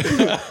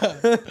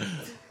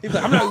 he's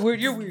like, "I'm not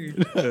weird. You're weird."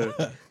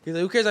 He's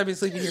like, "Who cares? I've been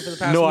sleeping here for the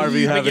past No week.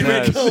 RV I'm having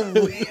getting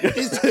ready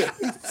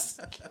ass.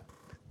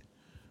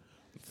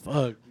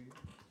 Fuck.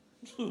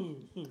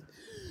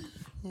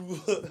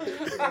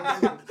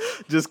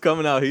 Just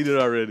coming out heated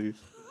already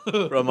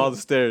from all the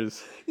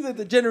stairs. He's like,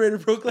 "The generator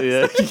broke." Like,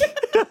 Yeah.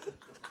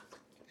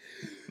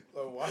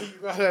 Why you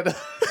gotta?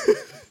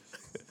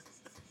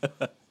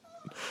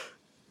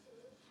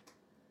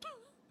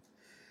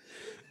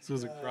 This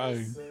was a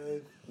crying.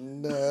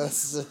 No,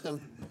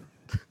 son.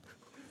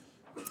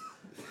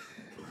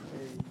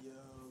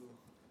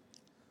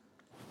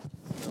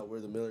 No, we're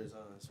the Millers,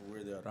 so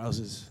we're the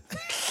Rouses.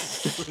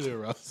 They're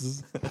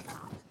Rouses.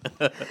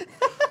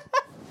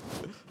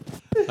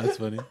 That's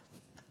funny.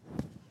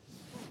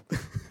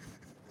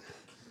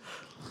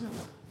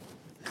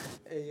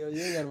 Hey, yo,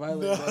 you ain't got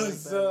violent. No, bro, like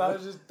son, that, I bro.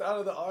 was just out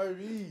of the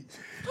RV.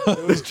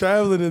 It was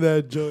traveling in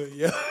that joint,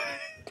 yo.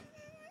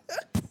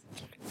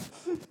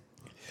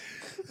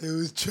 It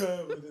was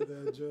traveling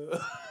in that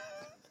joint.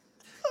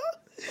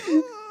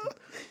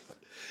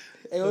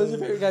 Hey, what was your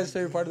favorite guy's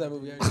favorite part of that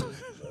movie? Actually?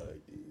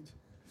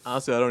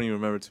 Honestly, I don't even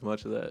remember too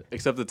much of that,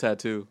 except the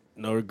tattoo.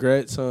 No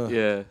regrets, huh?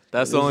 Yeah,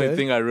 that's What the only is that?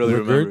 thing I really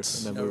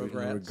Regrets? remember in that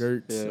No movie. regrets. No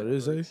regrets. Yeah. What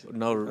is it?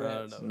 No,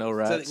 no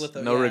rats. with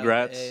the- No yeah,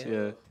 regrets. A.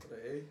 Yeah,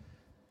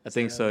 I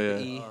think so. Yeah.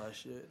 E. Oh,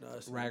 shit. No,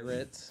 it's-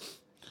 Regrets.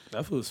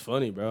 That fool's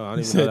funny, bro. I don't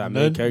He even know said that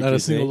main none, character. not a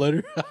single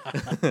letter.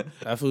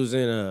 That fool's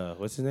in,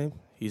 what's his name?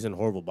 He's in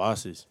Horrible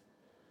Bosses.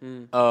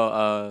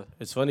 Oh,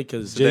 It's funny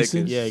because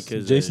Jason. yeah,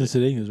 because Jason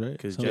Sudeikis, right?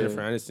 because Something- Jennifer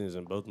Aniston's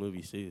in both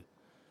movies too.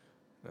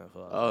 I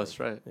thought, oh, that's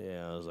right.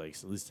 Yeah, I was like,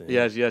 listen.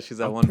 Yeah, she's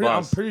that I'm one I'm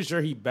boss. pretty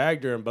sure he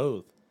bagged her in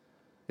both.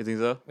 You think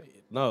so?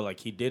 No, like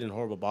he did in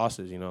Horrible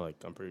Bosses. You know, like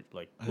I'm pretty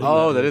like.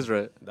 Oh, that is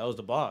right. That was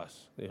the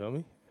boss. You feel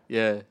me?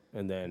 Yeah,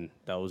 And then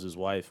that was his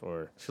wife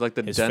or she's like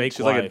the his she's fake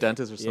like a wife.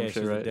 dentist or some yeah, shit,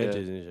 she's right? a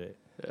dentist and shit.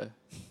 Yeah.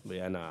 But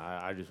yeah,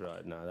 nah, I just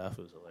realized, nah, that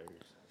was hilarious.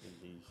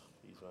 He's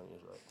funny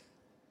as well.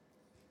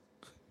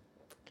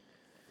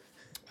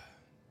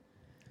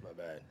 My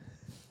bad.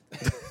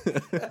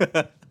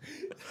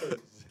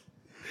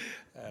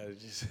 I was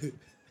just.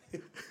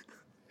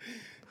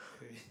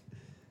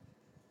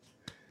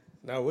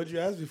 Now, what'd you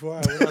ask before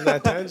I went on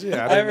that tangent?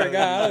 I forgot.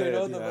 I don't even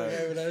know what the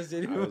fuck I even asked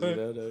anymore.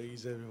 No, you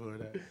said before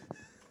that.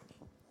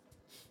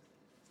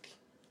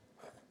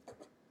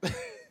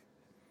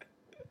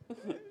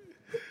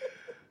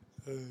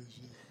 Oh,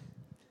 shit.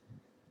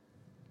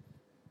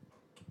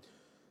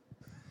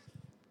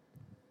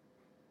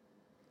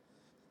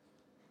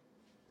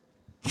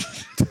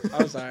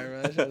 I'm sorry,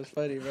 bro. That shit was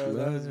funny, bro.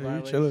 That was You're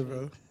violent. chilling,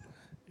 bro.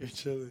 You're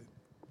chilling.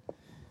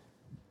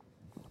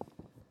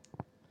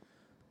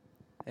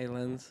 Hey,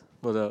 Lens.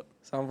 What's up?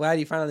 So I'm glad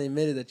you finally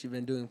admitted that you've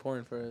been doing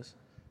porn for us.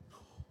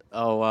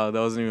 Oh wow, that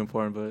wasn't even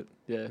important, but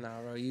yeah. Nah,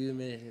 bro, you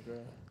admitted it,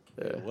 bro.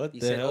 Yeah. What You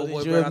the said, hell "Oh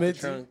boy, did you brought out the admit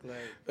to? trunk."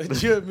 Like,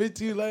 Did you admit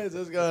to, Lance?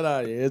 What's going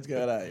on here? What's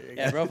going on here?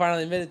 yeah, bro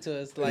finally admitted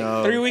to us. Like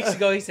No. 3 weeks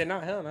ago, he said, "No,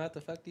 hell, no. What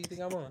the fuck do you think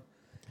I'm on?"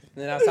 And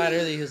then outside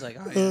earlier, he was like,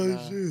 "Oh, yeah, Oh,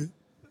 nah." shit.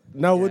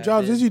 Now, what Yeah,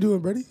 jobs man. is you doing,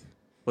 buddy?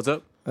 What's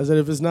up? I said,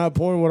 if it's not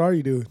porn, what are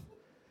you doing?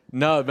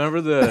 No,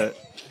 remember the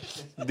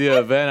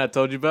event I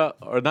told you about,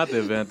 or not the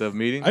event, the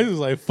meeting? I was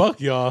like, fuck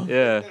y'all.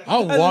 Yeah.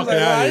 I'm was walking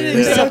like, out I of didn't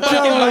We here. even- set you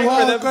up with a Fucking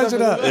wild like for question.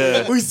 them.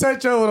 Yeah. We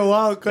set you up with a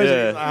wild question.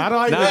 Yeah. How do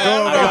I even Nah, go I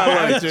about got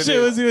that? like- That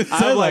shit was even I have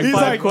said like He's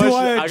five like, do questions.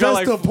 I I got adjust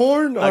like the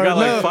porn or I got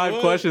no? like 5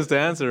 questions to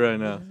answer right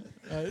now. Do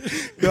I He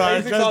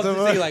adjust calls the me,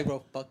 porn? like, bro,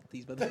 fuck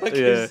these motherfuckers.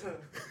 Yeah.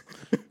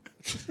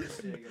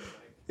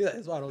 He's like,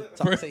 that's why I don't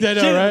talk say Yeah,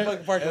 shit no, in the right?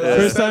 fucking parking Yeah. lot.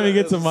 First time he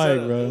gets a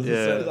mic, bro.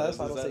 Yeah. That's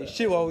why I don't say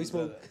shit while we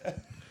smoke.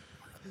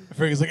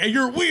 Frank's like, hey,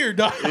 you're weird,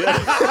 dog.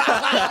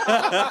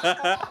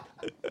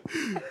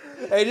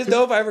 Hey, just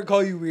know if I ever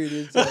call you weird,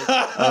 it's like,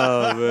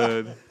 Oh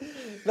man.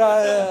 no.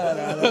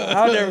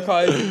 I'll never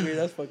call you weird.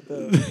 That's fucked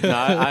up.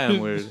 Nah, I am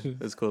weird.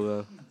 It's cool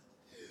though.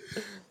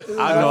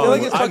 I I know. feel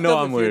like it's I fucked know up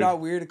I'm if weird. you're not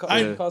weird to call,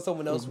 Yeah. call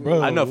someone else weird.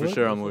 Bro. I know for what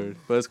sure the I'm weird,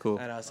 but it's cool.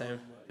 I know, same.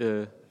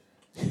 Yeah.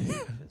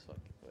 It's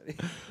fucking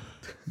funny.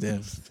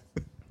 Damn.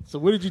 So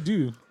what did you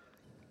do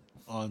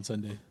on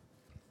Sunday?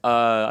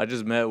 I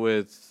just met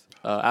with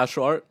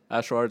Astro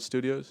Art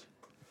Studios.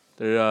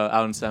 They're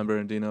out in San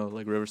Bernardino,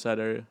 like Riverside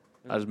area.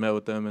 I just met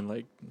with them and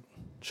like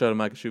showed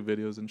them I could shoot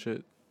videos and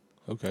shit.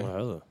 Okay. Oh,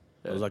 hella. It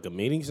Yeah. was like a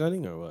meeting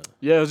setting or what?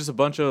 Yeah, it was just a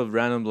bunch of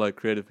random like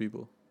creative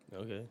people.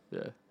 Okay.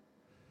 Yeah.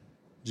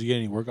 Did you get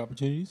any work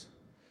opportunities?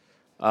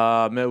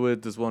 I met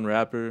with this one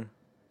rapper,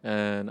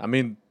 and I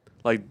mean,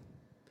 like,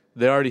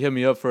 they already hit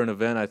me up for an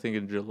event. I think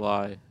in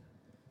July.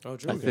 Oh,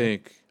 true. I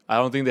think. I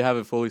don't think they have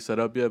it fully set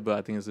up yet, but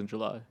I think it's in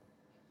July.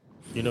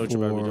 You know what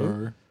you're about to be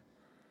doing?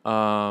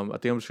 I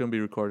think I'm just gonna be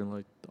recording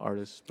like the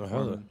artists. Oh,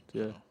 hella. performing.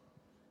 Yeah.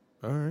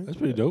 All right. That's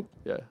pretty dope.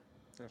 Yeah.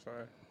 That's all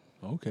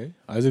right. Okay.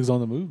 Isaac's on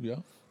the move,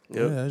 yo.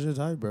 Yeah, Yep. that's just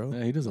hype, bro.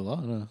 Yeah, he does a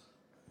lot, huh?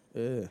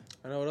 Yeah.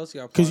 I know what else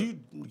you got. Cause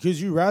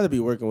you rather be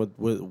working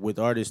with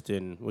artists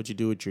than what you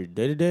do with your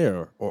day to day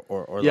or Yeah,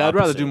 the I'd rather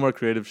opposite? do more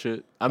creative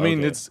shit. I mean,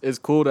 Okay. it's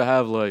cool to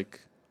have like,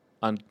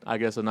 I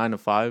guess a 9 to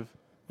 5.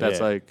 That's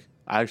Yeah. like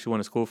I actually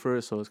went to school for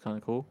it, so it's kind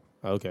of cool.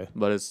 Okay.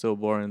 But it's still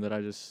boring that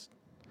I just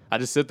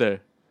sit there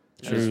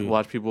and just True.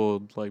 watch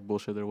people like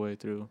bullshit their way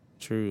through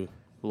True.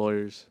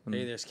 lawyers. and-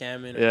 They're either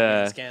scamming or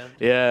Yeah. being scammed.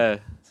 Yeah.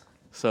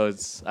 So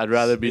I'd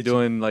rather be Snitching.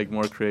 doing like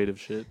more creative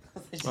shit.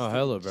 Oh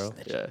hella, bro.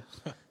 Yeah.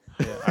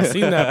 I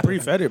seen that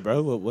pre-fitted,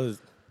 bro. What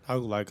was how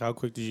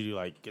quick did you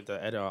like get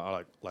the edit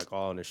on, like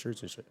all on the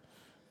shirts and shit?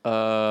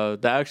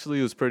 That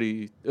actually was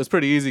pretty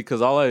easy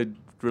because all I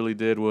really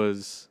did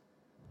was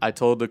I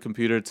told the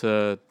computer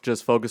to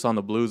just focus on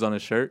the blues on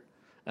his shirt,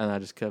 and I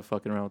just kept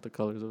fucking around with the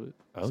colors of it.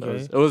 So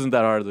Okay. it wasn't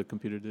that hard. The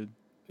computer did.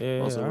 Yeah,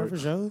 Also all right, for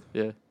works. sure.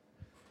 Yeah.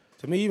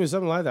 To me, even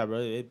something like that, bro,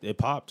 it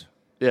popped.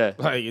 Yeah.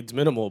 Like it's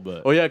minimal,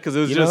 but Oh yeah, because it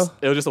was You just know?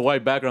 it was just a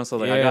white background, so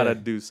like I Yeah. gotta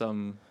do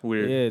something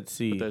weird yeah.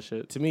 See, with that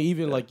shit. to me,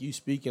 even Yeah. like you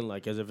speaking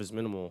like as if it's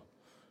minimal,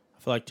 I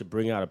feel like to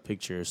bring out a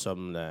picture is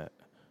something that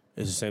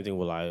is the same thing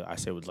with I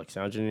say with like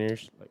sound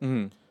engineers,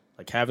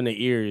 like having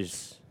the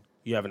ears,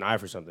 you have an eye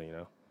for something, you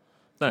know.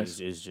 Nice.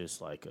 It's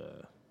just like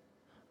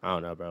I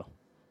don't know, bro.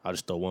 I'll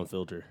just throw one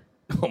filter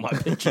on my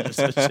picture or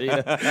some shit. You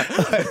know?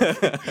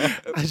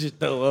 I just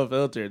throw one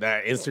filter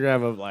that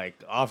Instagram of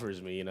like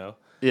offers me, you know.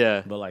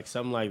 Yeah. But like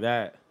something like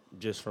that,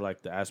 just for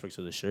like the aspects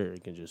of the shirt,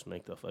 it can just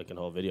make the fucking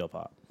whole video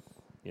pop.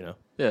 You know?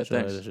 Yeah. So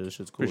Thanks. That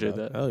shit's cool. Appreciate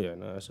dog. that. Oh yeah,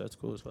 no, that's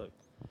cool as fuck.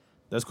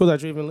 That's cool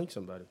that you even link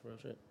somebody. Real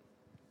shit.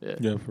 Yeah.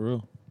 Yeah, for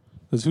real.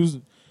 Because who's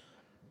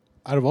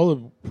out of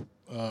all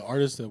the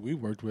artists that we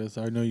worked with?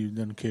 I know you've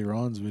done K.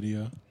 Ron's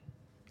video.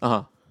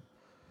 Uh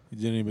You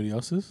did anybody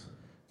else's?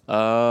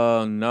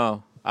 huh.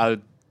 No.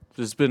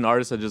 There's been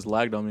artists that just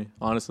lagged on me.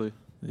 Honestly.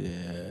 Yeah,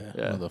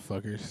 Yeah.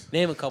 motherfuckers.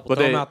 Name a couple. But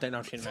Throw them they- out there. No,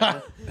 I'm kidding,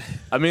 man.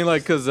 I mean,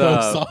 like, cause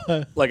Saw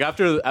it. like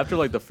after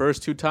like the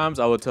first 2 times,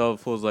 I would tell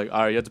fools like, all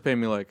right, you have to pay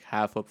me like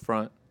half up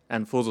front,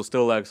 and fools will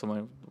still lag. So I'm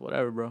like,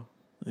 whatever, bro.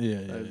 Yeah,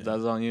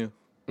 That's on you.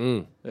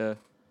 Mm. Yeah.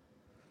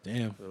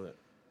 Damn.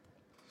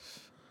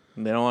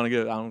 And they don't want to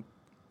get.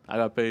 I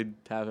got paid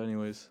half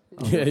anyways.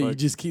 I don't Yeah, give a you fuck.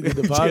 just keep the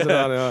deposit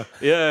on it. Huh?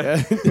 Yeah.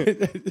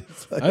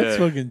 That's Yeah.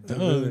 fucking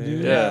dumb,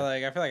 dude. Yeah. Yeah,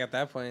 like I feel like at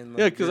that point, like,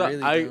 Yeah, because you're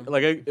really I dumb.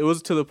 like it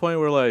was to the point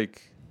where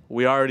like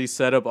we already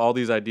set up all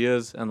these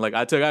ideas, and like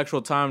I took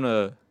actual time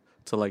to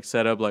like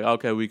set up like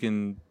okay, we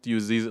can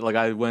use these. Like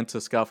I went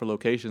to scout for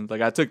locations.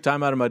 Like I took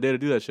time out of my day to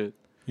do that shit.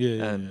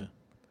 Yeah, And-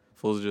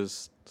 Fools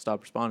just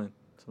stopped responding.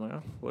 So I'm like,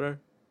 oh, whatever.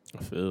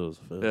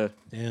 Feels. Yeah,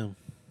 Damn.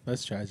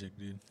 That's tragic,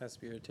 dude. That's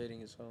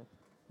irritating as well.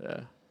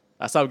 yeah.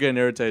 I stopped getting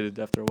irritated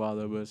after a while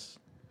though, but it's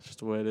just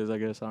the way it is, I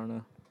guess. I don't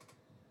know.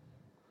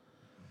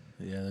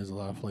 Yeah, there's a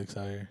lot of flakes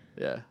out here.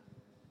 Yeah.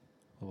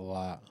 A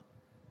lot.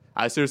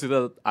 I seriously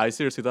thought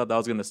that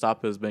was gonna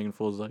stop us making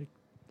fools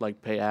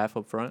like pay half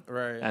up front,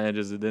 Right. and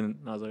it didn't.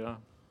 And I was like, oh,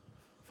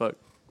 fuck.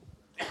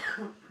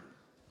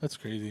 That's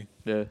crazy.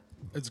 Yeah.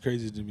 That's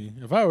crazy to me.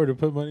 If I were to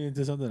put money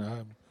into something,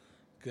 I'm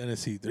gonna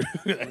see through.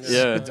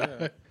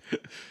 Yeah.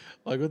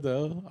 Like what the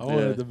hell? I Yeah.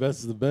 wanted the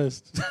best of the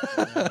best.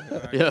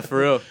 Yeah, for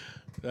real.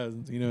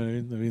 You know what I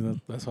mean? I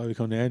mean that's why we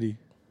come to Andy.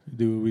 We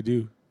do what we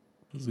do.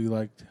 'Cause we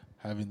like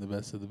having the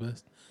best of the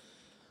best.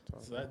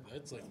 So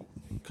that's like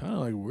kind of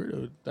like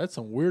weirdo. That's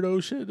some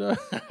weirdo shit. Dog.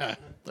 It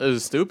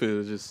was stupid. It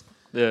was just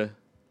yeah.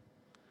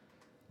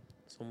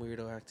 Some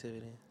weirdo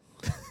activity.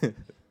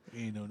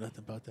 We ain't know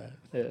nothing about that.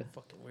 Yeah.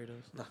 Fucking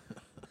weirdos. Nah.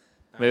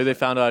 Maybe they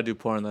found out I do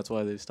porn. That's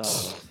why they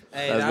stopped.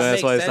 Hey,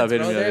 That's why they stopped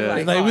hitting me up,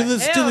 yeah. Like, we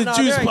listen to hell the no,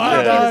 Juice they're like, Pod,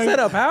 you don't dog. need to set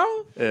up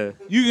how? Yeah.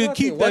 You can Fucking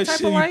keep what that type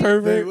shit, of you light?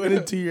 pervert. went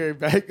into your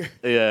back.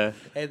 Yeah.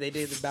 Hey, they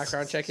did the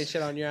background check and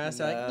shit on your ass.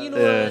 They're like, you know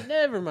Yeah. what?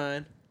 Never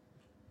mind.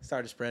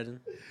 Started spreading.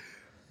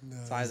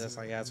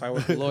 That's why I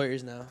work with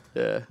lawyers now.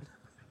 Yeah.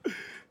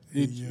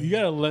 You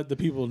gotta let the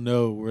people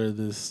know where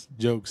this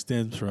joke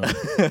stems from. I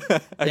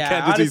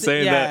can't just be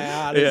saying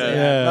that. Honestly,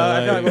 Yeah,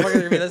 I feel like like- motherfuckers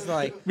gonna be listening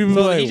like, People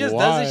so be he like, just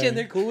why? does this shit and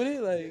they're cool with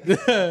it?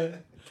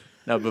 Like,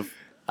 No, but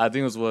I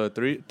think it was what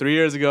 3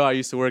 years ago. I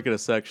used to work at a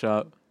sex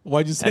shop.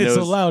 Why'd you say And it it so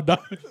was- loud, dog?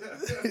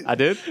 I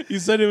did. He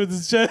said it with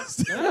his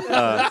chest.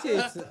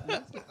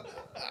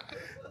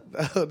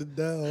 Hold it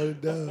down, hold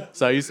it down.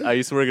 So I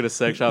used to work at a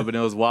sex shop, and it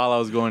was while I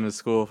was going to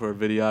school for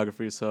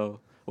videography. So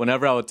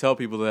whenever I would tell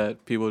people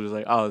that, people were just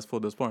like, "Oh, this fool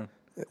does porn."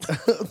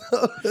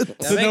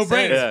 It's a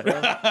no-brainer.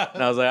 Yeah,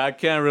 and I was like, I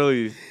can't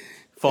really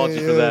fault you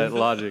for that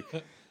logic.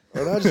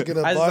 We're not just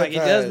gonna I was like, it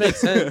does make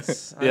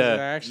sense. I was Yeah. like,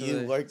 actually.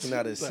 You working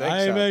at a sex I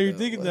ain't shop, mad you're though.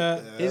 thinking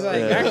that. He's like,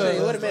 Yeah. actually,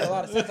 it would have made a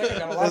lot of sense. I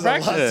got a lot of There's a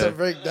lot practice. Yeah. to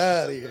break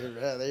down here,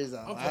 man. There's a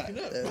lot.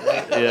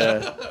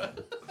 Yeah,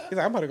 He's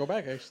like, I'm about to go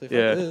back, actually. Fuck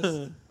Yeah.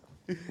 this.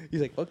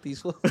 He's like, fuck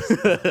these fools.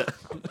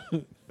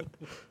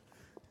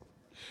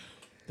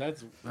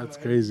 That's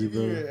crazy, You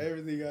hear bro.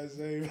 everything I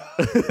say.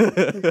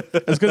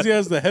 That's because he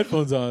has the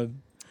headphones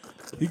on.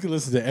 He can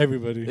listen to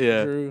everybody.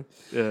 yeah, True.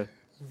 yeah.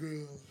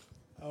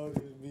 I don't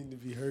even mean to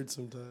be heard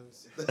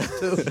sometimes. That's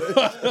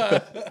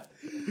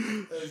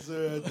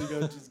sir, I think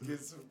I'll just get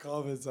some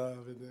comments off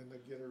and then I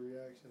get a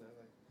reaction. I'm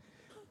like,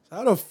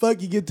 how the fuck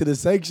you get to the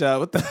sex shop?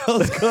 What the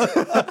hell's going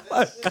on?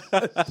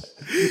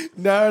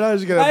 No, no,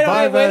 just gonna I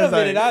don't, wait a bypass,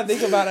 minute. like, I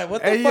think about it.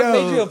 What the Hey, fuck yo,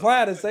 made you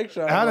apply at a sex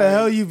shop? how the Like,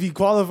 hell you be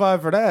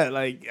qualified for that?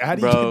 Like, how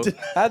do you Bro. get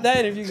to How'd that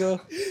interview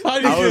go?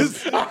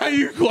 How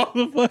you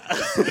qualify?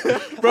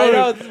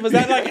 Bro, was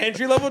that like an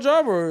entry level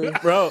job or?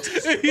 Bro,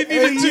 He needed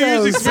Hey, 2 years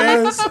yo,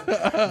 experience. son.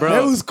 They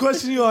bro. was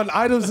questioning you on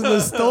items in the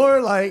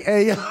store. Like,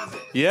 hey, yo.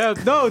 Yeah,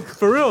 no,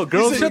 for real.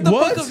 Girls, Shut the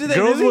fuck up. Did they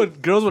girls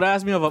really? would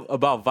ask me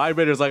about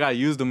vibrators like I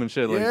used them and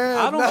shit. Like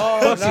Yeah, I don't no.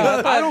 Oh, fucking,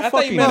 no, I don't thought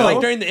fucking you meant know.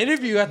 like during the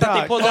interview. I thought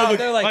Nah, they pulled oh, out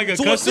there like like a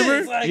 "So what's this?"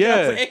 customer? Like, Yeah. I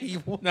was like, hey,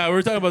 what? Nah,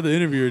 we're talking about the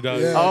interviewer, dog.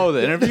 Yeah. Oh,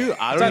 the interview?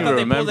 I So don't I thought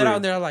even they pulled it out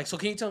and remember. they're like, so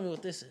can you tell me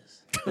what this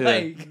is? Yeah.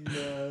 Like,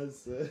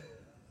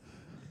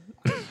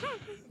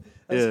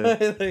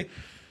 Yeah. like,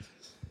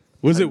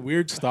 Was it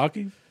weird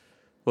stalking?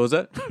 What was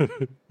that?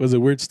 Was it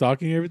weird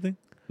stalking everything?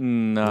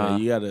 Nah.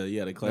 you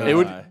gotta clarify. It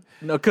would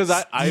no, because I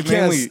You can't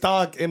mainly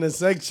stalk in a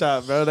sex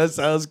shop, bro. That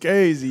sounds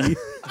crazy.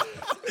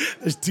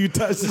 There's 2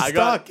 types of I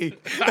got- stalking.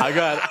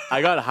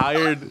 I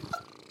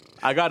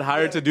got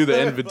hired to do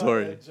the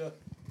inventory.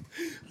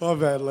 My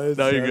bad, Liz.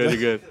 No, you're good.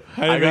 You're good.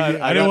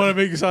 I didn't want to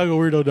make you sound like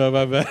a weirdo, dog.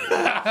 My bad.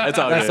 It's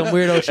all that's good. some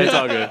weirdo shit. It's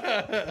all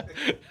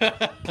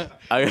good.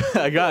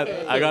 I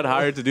got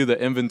hired to do the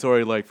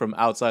inventory like from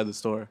outside the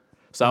store,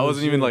 so I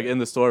wasn't even like in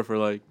the store for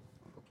like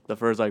the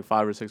first like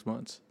 5 or 6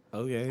 months.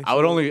 Okay. I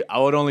would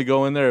only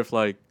go in there if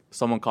like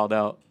someone called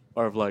out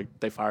or if like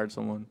they fired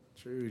someone.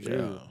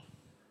 True.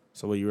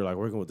 So what, you were like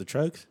working with the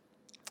trucks?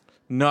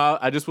 No,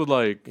 I just would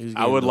like You was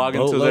I would getting log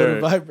a into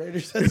boatload their of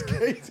vibrators. That's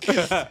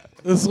crazy.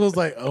 This was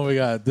like, oh my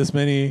god, this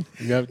many.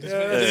 You got this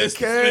many. That's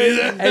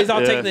crazy. And he's all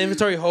Yeah. taking the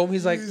inventory home.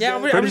 He's like, yeah,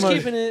 I'm Pretty just much.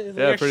 keeping it. It's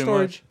Yeah, like extra pretty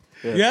storage.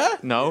 much. Yeah?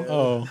 No.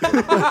 Oh.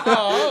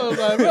 I was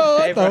like, bro,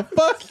 Hey, what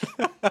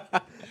the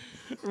fuck?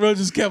 Bro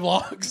just kept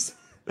logs.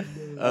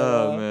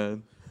 Oh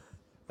man.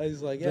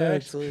 He's like, yeah,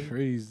 That's actually.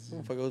 crazy.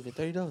 Motherfucker owes me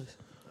 $30.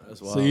 That's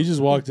So you just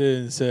walked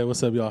in and said,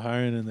 "What's up, y'all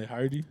hiring?" and they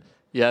hired you.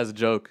 Yeah, as a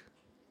joke.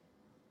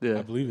 I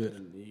Yeah. believe it.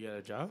 You got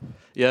a job?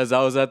 Yes,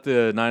 I was at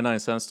the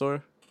 99-cent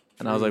store,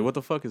 and I was like, "What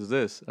the fuck is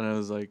this?" And it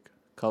was like,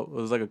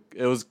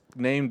 it was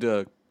named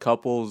a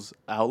couples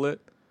outlet.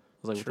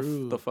 I was like, "What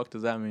True. the fuck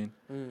does that mean?"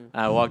 And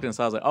I walked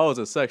inside. I was like, "Oh, it's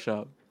a sex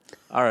shop."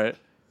 All right.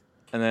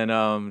 And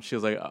then she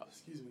was like,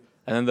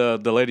 and then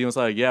the lady was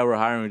like, "Yeah, we're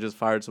hiring. We just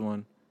fired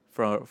someone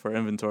for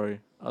inventory."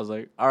 I was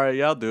like, "All right,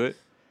 yeah, I'll do it."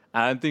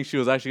 And I didn't think she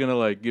was actually gonna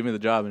like give me the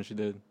job, and she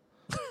did.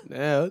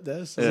 Yeah,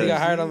 that's. So he Yeah.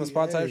 got hired on the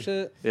spot type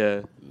shit.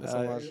 Yeah, That's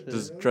some wild shit.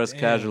 just dressed Damn.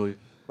 casually.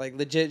 Like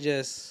legit,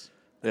 just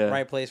Yeah.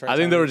 right place, right I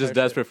think time, they were type just shit.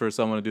 desperate for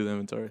someone to do the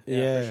inventory. Yeah,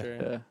 Yeah. for sure.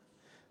 Yeah.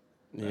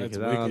 Yeah, That's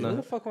 'cause I don't wicked. Who know.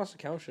 the fuck wants to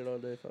count shit all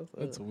day? Fuck that.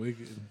 That's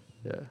wicked.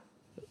 Yeah.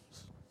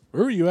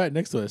 Where were you at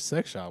next to a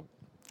sex shop?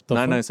 The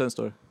 99-cent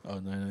store. fuck? Oh,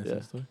 99 Yeah.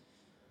 cent store.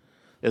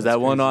 Is That's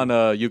that one crazy.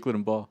 on Euclid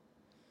and Ball?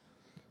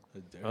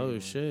 Oh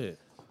shit.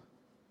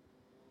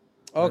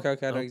 Okay,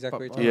 I know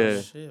exactly what Oh, you're talking Yeah.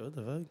 about. shit. What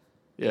the fuck?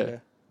 Yeah.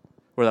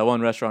 Where that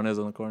one restaurant is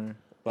on the corner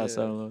by Yeah.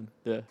 7-Eleven.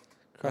 Yeah.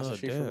 Across the Oh,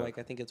 street from damn. like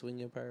I think it's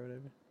Wing Empire or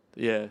whatever.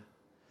 Yeah.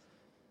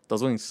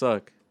 Those wings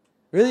suck.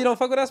 Really, you don't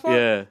fuck with that spot?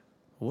 Yeah.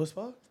 What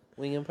spot?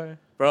 Wing Empire.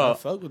 I Bro,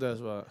 fuck with that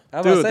spot. I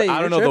was about dude, to say, I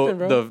you're don't know tripping,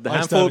 bro. the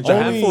Lifestyle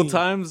handful Only-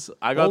 times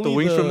I got the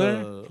Only wings from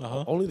there.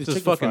 Uh-huh. Only the Just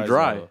chicken fucking fries,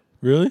 dry. though.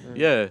 Really?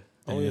 Yeah.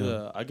 Only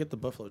Damn. I get the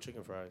buffalo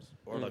chicken fries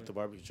or like the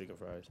barbecue chicken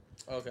fries.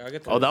 Okay, I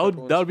get. Oh, that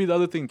would be the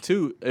other thing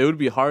too. It would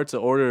be hard to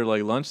order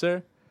like lunch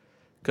there,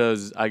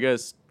 because I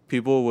guess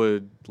people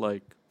would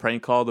like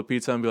prank call the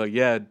pizza and be like,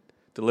 "Yeah,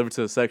 deliver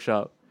to the sex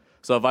shop."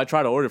 So if I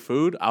try to order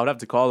food, I would have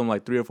to call them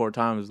like 3 or 4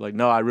 times. Like,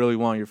 no, I really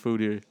want your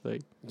food here.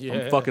 Like,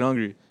 I'm fucking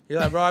hungry. You're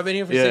like, bro, I've been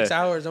here for Yeah. 6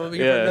 hours. I'm gonna be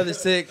here for Yeah. another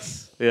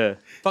 6. Yeah,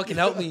 Fucking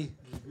help me.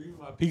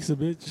 My pizza,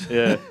 bitch.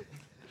 yeah,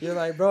 You're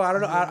like, bro, I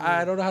don't know.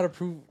 I don't know how to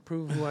prove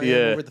who I Yeah.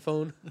 am over the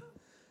phone.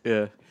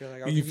 Yeah. You're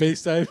like, Can you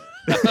FaceTime?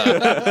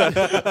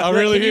 I'm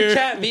really Can you here.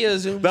 chat via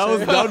Zoom? That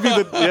would be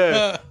the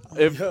yeah.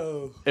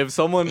 Yo. If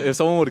someone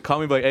would call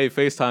me like, hey,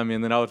 FaceTime me,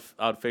 and then I'd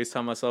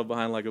FaceTime myself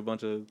behind like a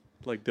bunch of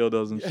like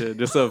dildos and shit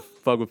just to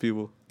fuck with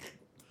people.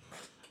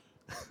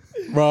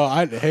 Bro,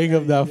 I'd hang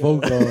up that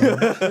phone call.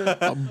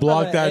 I'd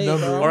block that Hey,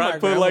 number. bro. Or my I'd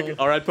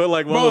put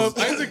like one Bro, of if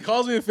those. Isaac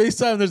calls me a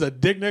FaceTime, there's a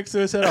dick next to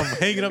his head, I'm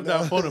hanging up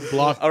that phone and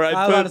blocking. Or I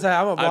was about to say,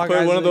 I'm a I'd block put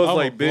one of Isaac. those I'm a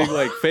like big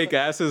like fake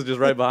asses just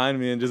right behind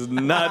me and just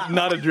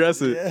not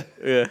address it.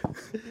 Yeah.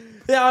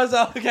 Yeah, I was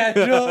all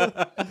casual.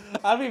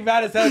 I'd be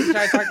mad as hell to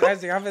try to talk to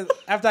Isaac.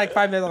 After like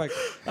 5 minutes, I'm like,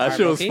 That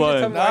shit was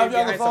fun. Nah, I'm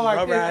on the phone like,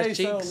 rubber ass hey,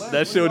 so cheeks. let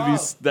That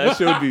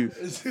shit would be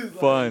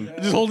fun.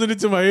 Just holding it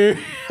to my ear.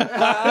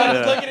 I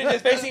was looking at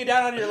just facing it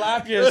down on your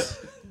lap, just.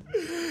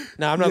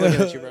 Nah, I'm not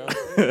looking at you, bro.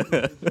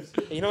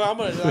 You know what? I'm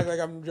gonna act like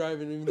I'm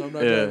driving, even though I'm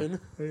not Yeah. driving.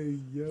 Hey,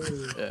 yo.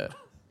 Yeah.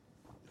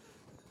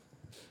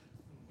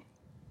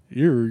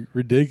 You're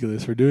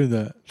ridiculous for doing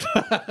that.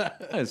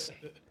 Nice.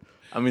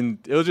 I mean,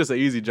 it was just an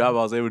easy job.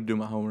 I was able to do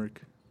my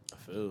homework.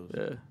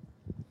 Yeah.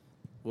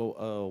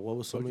 Well, what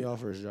was some of y'all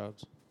first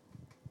jobs?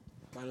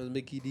 Mine was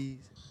Mickey D's.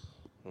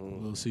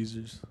 Little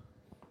Caesars.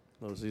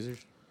 Little Caesars?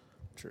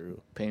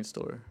 True. Paint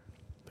store.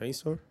 Paint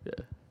store?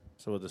 Yeah.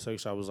 So what, the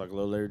sex shop was like a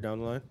little later down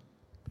the line?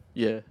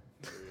 Yeah.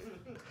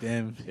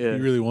 Damn, Yeah.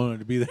 you really wanted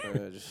to be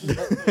there.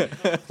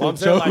 Well, I'm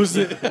saying, Chose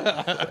like, it.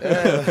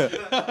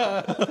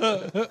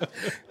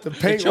 the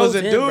paint chose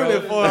wasn't him, doing bro.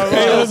 it for him. He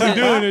wasn't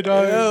doing it,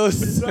 dog. Yo,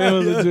 He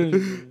wasn't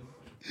doing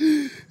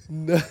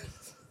it.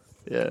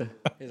 Yeah.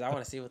 Because I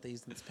want to see what they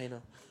use in this paint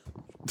on.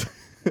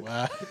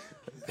 Wow.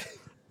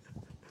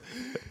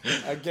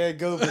 I can't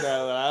go for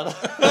that one.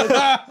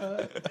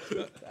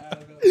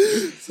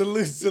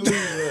 Salute,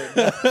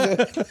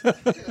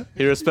 man.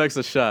 He respects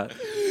a shot. That's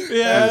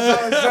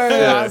what I'm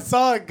saying. I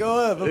saw it go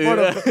up before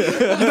the, you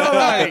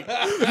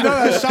know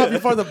that shot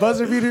before the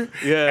buzzer beater.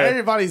 Yeah.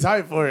 Everybody's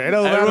hyped for it. It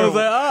don't matter. Everyone's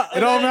like, ah. It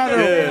don't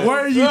matter Yeah.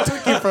 where you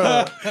took it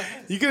from.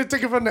 You could have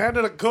took it from the end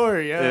of the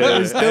court. Yeah, Yeah.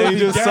 You still And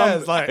be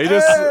gassed, like, he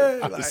just hey,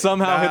 like,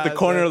 somehow hit the nah,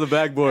 corner son. of the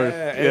backboard.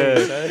 Yeah,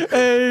 Yeah.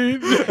 hey,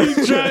 Hey,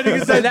 he's trying to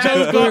get And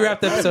that's before we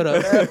wrap the episode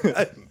up.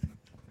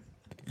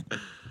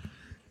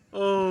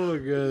 Oh my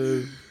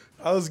god.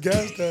 I was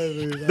gassed that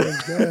dude. I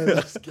was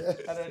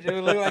gassed. I don't know,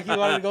 it looked like he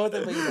wanted to go with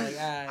it, but he's like,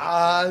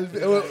 ah. It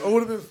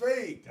would have been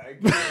fake. I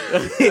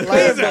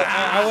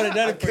would have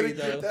done it for you, Could've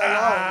though. kept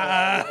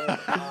that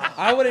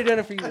I would have done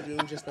it for you,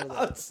 dude. Just know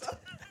that.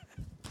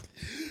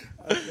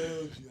 I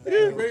failed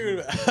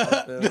you.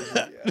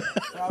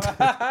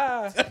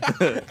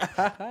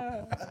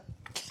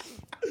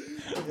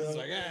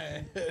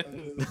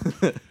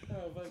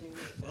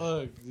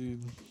 Fuck,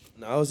 dude.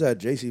 No, I was at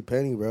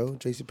JCPenney, bro.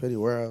 JCPenney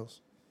warehouse.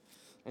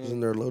 I was in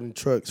there loading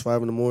trucks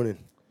 5 a.m.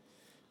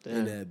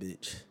 In that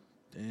bitch.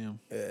 Damn.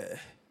 Yeah.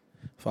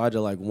 5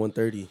 to like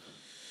 1:30.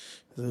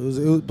 So it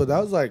was, but that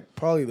was like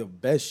probably the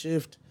best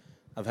shift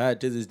I've had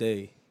to this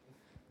day.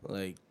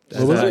 Like,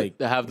 that's was it? like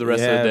To have the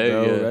rest of the day.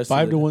 bro, Yeah. rest of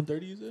 5 the to day.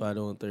 1:30, you said? 5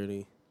 to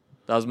 1:30.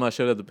 That was my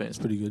shift at the paint.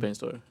 pretty good. Paint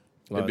store.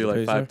 Wow, It'd be the like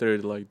paint store?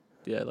 5:30 to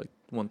like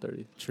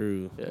 1:30.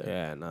 True. Yeah.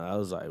 Yeah, no, that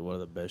was like one of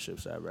the best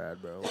shifts I ever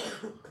had, bro.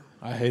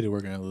 I hated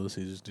working at Little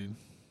Caesars, dude.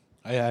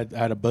 I had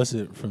to bus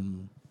it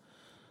from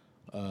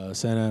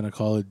Santa Ana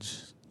College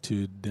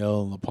to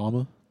Del La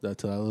Palma.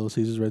 That's Little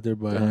Caesars right there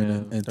behind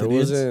Damn. Anthony's. There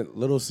wasn't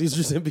Little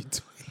Caesars in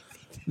between.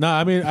 Nah,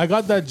 I mean, I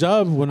got that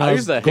job when I I was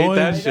used to hate going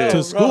that shit.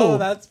 to school. Bro,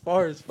 that's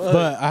far as fuck.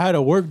 But I had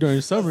to work during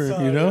summer,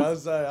 you know? I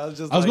was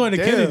just I was going to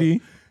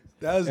Kennedy,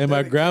 That was and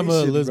my grandma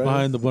dedication, lives bro.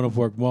 behind the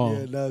Bonaparte Mall.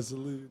 Yeah, no,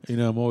 salute. You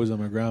know, I'm always at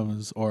my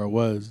grandma's, or I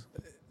was.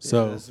 Yeah,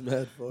 So that's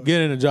mad fun.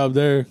 getting a job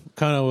there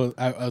kind of was,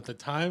 at the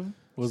time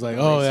was like,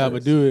 That oh, makes yeah, I'm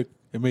going sense. to do it.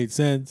 It made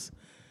sense.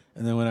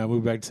 And then when I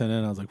moved back to Santa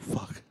Ana, I was like,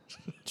 fuck.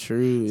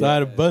 True. So I had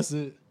to bust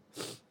it,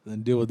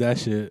 then deal with that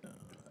shit.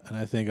 And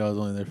I think I was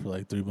only there for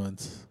like 3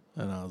 months.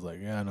 And I was like,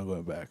 yeah, I'm not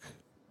going back.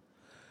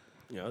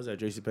 Yeah, I was at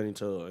JCPenney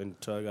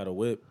until I got a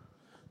whip.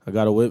 I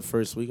got a whip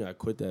first week and I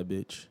quit that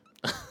bitch.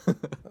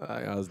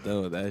 I was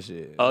done with that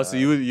shit. Oh, so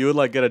you would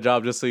like get a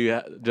job just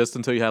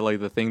until you had like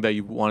the thing that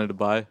you wanted to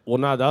buy. Well,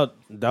 no,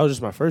 that was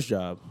just my first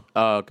job.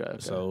 Oh, okay.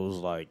 So it was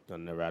like I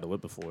never had a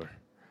whip before.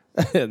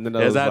 And then I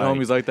Yeah, was is that like,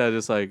 homies like that?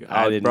 Just like,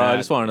 I oh, did bro, I not-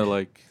 just wanted to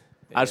like,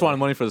 I just wanted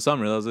money for the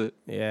summer. That was it.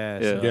 Yeah,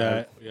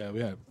 Yeah. so Yeah, we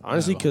had.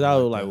 honestly, we had because a I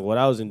lot was like, what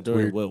I was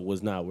enduring Weird.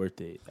 was not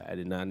worth it. I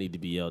did not need to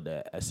be yelled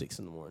at 6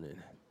 a.m.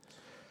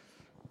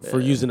 for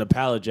using a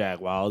pallet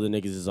jack while all the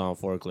niggas is on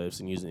forklifts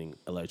and using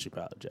electric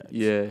pallet jacks.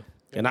 Yeah.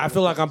 And I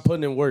feel like I'm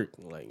putting in work.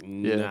 Like,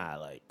 nah,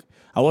 like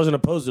I wasn't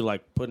opposed to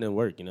like putting in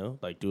work, you know,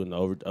 like doing the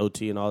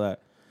OT and all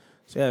that.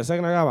 So yeah, the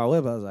second I got my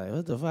whip, I was like,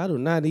 what the fuck? I do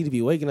not need to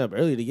be waking up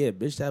early to get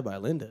bitched at by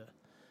Linda.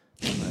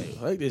 Like,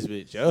 fuck this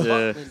bitch, yo.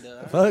 Yeah.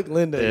 Fuck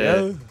Linda, Yeah.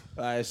 yo.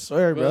 I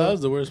swear, Bro, bro. that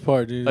was the worst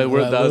part, dude. Like, At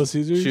that Little was,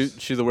 Caesars.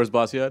 she's the worst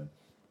boss you had.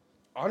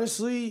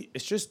 Honestly,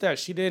 it's just that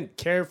she didn't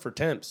care for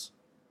temps.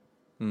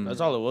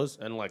 That's all it was.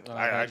 And like,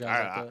 I got jobs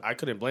like that. I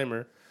couldn't blame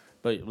her.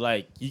 But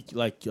like you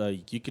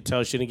could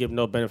tell she didn't give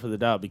no benefit of the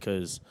doubt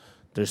because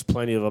there's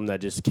plenty of them that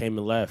just came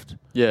and left.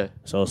 Yeah.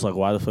 So it's like,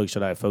 why the fuck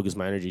should I focus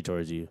my energy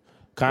towards you?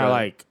 Kind of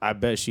Right. like, I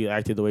bet she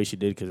acted the way she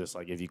did because it's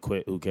like, if you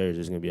quit, who cares?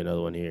 There's gonna be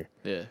another one here.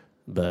 Yeah.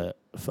 But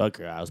fuck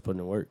her, I was putting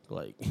in work.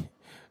 Like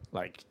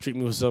treat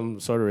me with some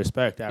sort of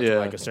respect after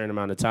like a certain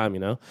amount of time, you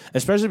know?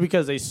 Especially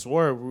because they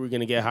swore we were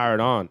gonna get hired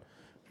on,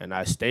 and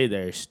I stayed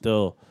there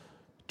still,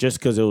 just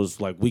because it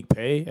was like week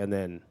pay, and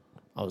then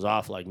I was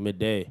off like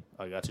midday.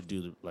 I got to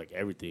do like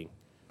everything.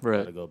 Right.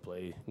 Got to go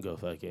play, go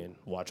fucking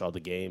watch all the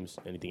games,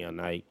 anything at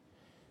night,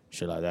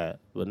 shit like that.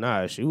 But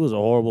nah, she was a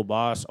horrible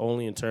boss.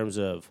 Only in terms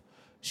of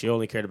she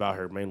only cared about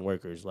her main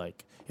workers.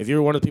 Like if you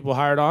were one of the people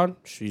hired on,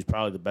 she's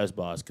probably the best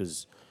boss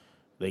because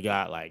they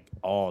got like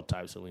all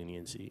types of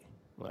leniency.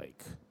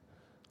 Like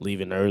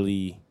leaving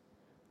early,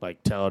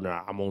 like telling her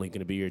I'm only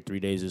gonna be here 3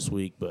 days this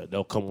week, but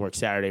they'll come work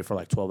Saturday for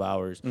like 12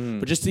 hours.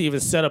 But just to even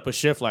set up a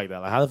shift like that,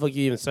 like how the fuck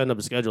you even set up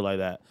a schedule like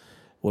that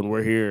when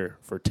we're here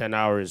for 10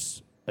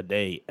 hours a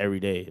day every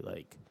day?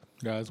 Like,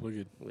 Yeah, that's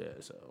wicked. yeah,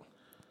 so.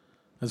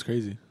 That's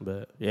crazy.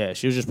 But yeah,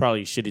 she was just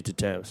probably shitty to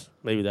temps.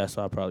 Maybe that's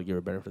why I'll probably give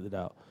her benefit of the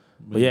doubt.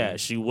 But yeah,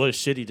 she was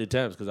shitty to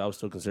temps because I was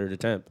still considered a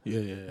temp.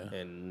 Yeah.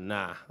 And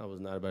nah, I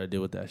was not about to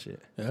deal with that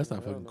shit. Yeah, that's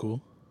not fucking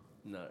cool.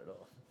 Not at all.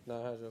 No,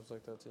 I had jobs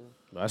like that too.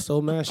 But I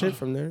stole mad shit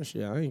from there.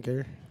 Shit, I ain't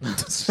care. I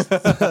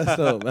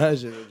stole mad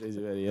shit from JC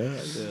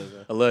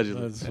Petty.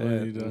 Allegedly. That's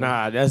funny, dog.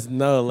 Nah, that's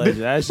no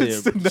legend.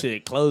 That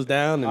shit closed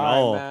down and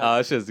all. Oh,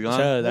 that shit's gone.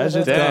 Chuz, that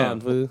shit's Damn.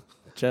 gone, fool.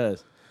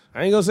 Chuz.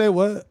 I ain't gonna say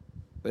what.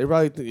 They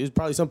probably it's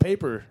probably some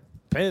paper,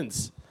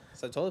 pens.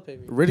 It's like toilet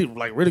paper.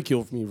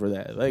 Ridiculed me for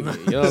that. Like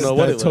you don't know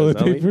what it was. Toilet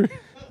homie. paper.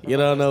 You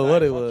don't know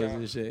what it was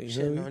and shit. You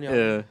Shit, know? on y'all.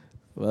 Yeah.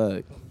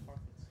 Fuck.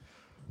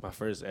 My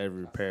first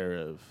ever pair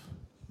of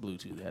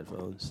Bluetooth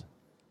headphones.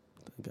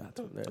 Got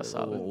them there. That's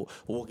solid.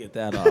 We'll get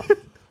that off.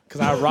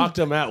 Because I rocked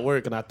them at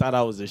work and I thought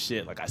I was the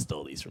shit. Like, I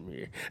stole these from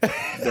here.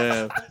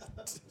 Damn.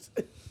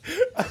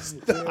 I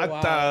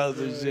thought I was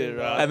the shit,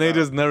 bro. And they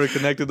just never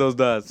connected those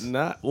dots.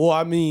 Well,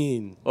 I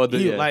mean, Oh,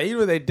 yeah. like,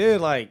 even if they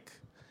did, like,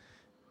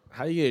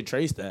 how you gonna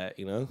trace that,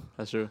 you know?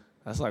 That's true.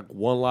 That's like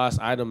one lost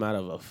item out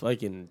of a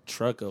fucking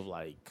truck of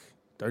like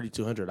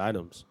 3,200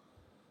 items.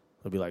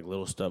 It'll be like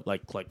little stuff,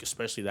 like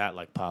especially that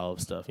like pile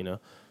of stuff, you know?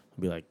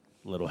 It'll be like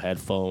little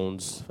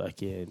headphones,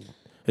 fucking.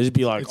 It'd just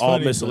be like It's all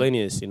funny,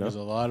 miscellaneous, you know? There's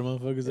a lot of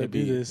motherfuckers that It'd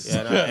do be, this.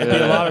 yeah, it'd be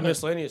a lot of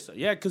miscellaneous stuff.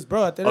 Yeah, because,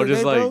 bro, at the end Or of the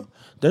just, day, bro, like-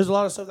 there's a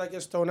lot of stuff that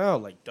gets thrown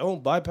out. Like,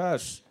 don't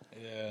bypass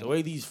Yeah. the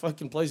way these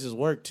fucking places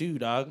work, too,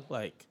 dog.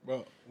 Like,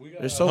 Bro, we got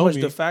there's a so much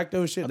homie, de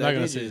facto shit I'm that not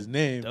gonna they say just his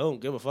name. don't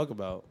give a fuck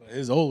about.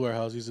 His old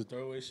warehouse used to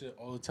throw away shit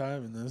all the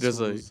time, and then this Just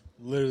one like- was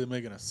literally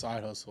making a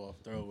side hustle off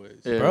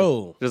throwaways. Yeah.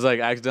 Bro. Just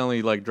like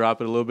accidentally like drop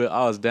it a little bit.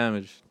 Oh, it's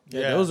damaged.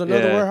 Yeah, there was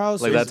another Yeah,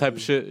 warehouse. like it that was- type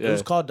of shit. It Yeah.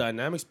 was called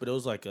Dynamics, but it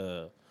was like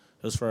it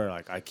was for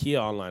like IKEA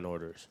online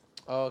orders.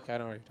 Oh, okay, I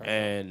know what you're talking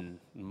And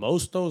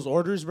most of those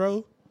orders,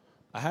 bro,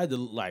 I had to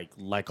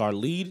like our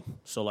lead.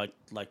 So like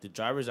the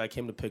drivers I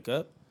came to pick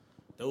up,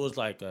 there was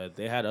like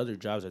they had other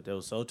jobs that they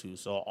would sell to.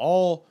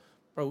 So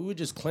we would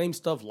just claim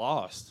stuff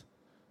lost.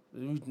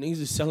 Niggas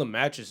just selling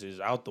mattresses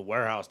out the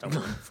warehouse that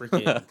were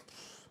freaking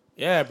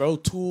yeah, bro,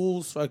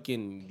 tools,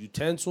 fucking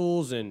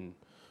utensils and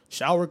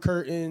shower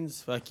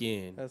curtains,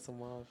 fucking. That's some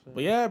wild shit.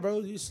 But yeah, bro,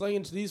 you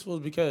slinging to these fools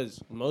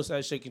because most of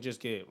that shit can just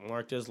get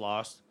marked as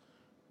lost.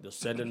 They'll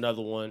send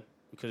another one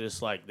because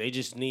it's like they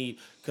just need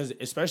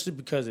especially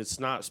because it's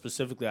not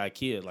specifically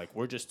IKEA. Like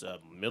we're just a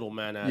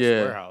middleman ass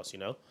Yeah. warehouse, you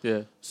know.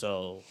 Yeah.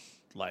 So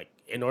like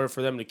in order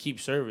for them to keep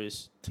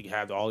service to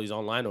have all these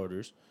online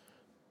orders,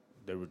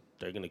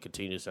 they're gonna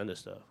continue to send us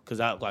stuff because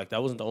that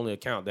wasn't the only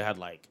account. They had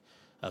like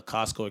a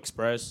Costco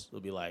Express.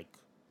 It'll be like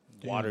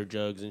water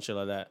jugs and shit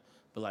like that.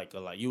 But like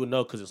you would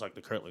know because it's like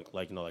the Kirkland,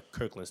 like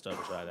Kirkland stuff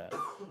and shit like that.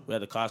 We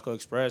had the Costco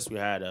Express. We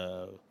had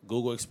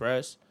Google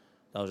Express.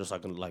 That was just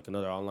like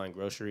another online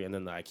grocery, and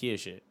then the IKEA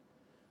shit.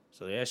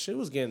 So yeah, shit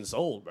was getting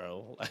sold,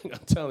 bro. Like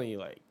I'm telling you,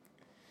 like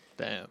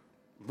Damn.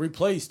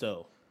 replaced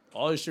though.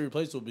 All this shit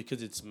replaceable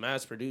because it's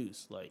mass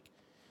produced. Like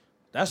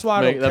that's why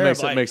I Make- don't that care.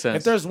 makes- Like, makes sense.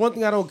 If there's one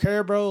thing I don't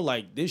care, bro,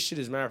 like this shit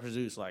is mass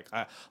produced. Like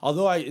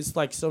it's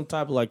like some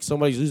type of like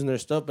somebody's losing their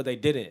stuff, but they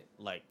didn't.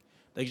 Like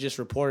they just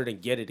reported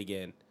and get it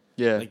again.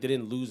 Yeah. Like they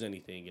didn't lose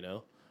anything, you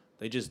know.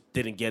 They just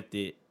didn't get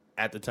it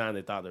at the time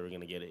they thought they were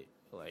gonna get it.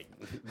 Like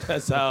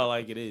that's how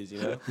like it is,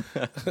 you know.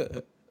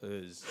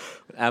 It's-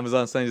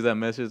 Amazon sends you that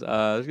message.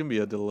 There's gonna be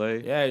a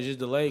delay. yeah, it's just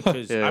delayed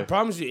because Yeah. I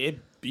promise you, it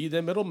be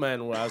the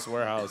middleman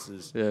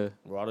warehouses Yeah.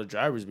 where all the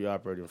drivers be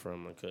operating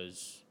from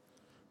because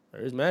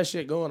there's mad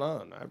shit going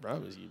on. I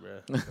promise you, bro.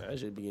 That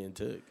shit be getting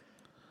took.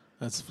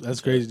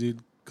 That's crazy,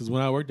 dude. Because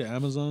when I worked at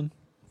Amazon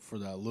for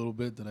that little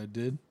bit that I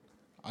did,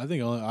 I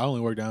think I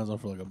only worked at Amazon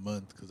for like a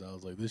month because I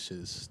was like, this shit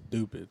is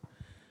stupid.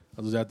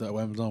 I was at the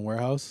Amazon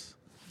warehouse,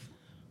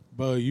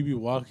 bro. You be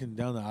walking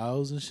down the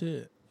aisles and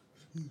shit,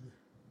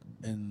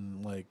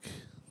 and like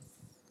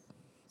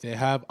they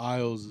have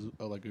aisles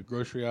like a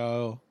grocery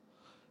aisle,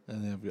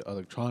 and they have your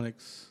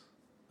electronics,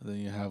 and then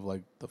you have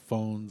like the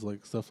phones,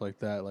 like stuff like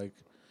that, like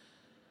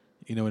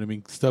you know what I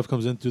mean. Stuff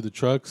comes in through the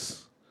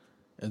trucks,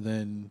 and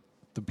then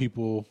the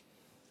people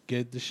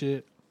get the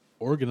shit,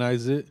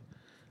 organize it,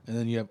 and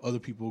then you have other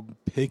people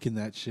picking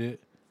that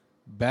shit,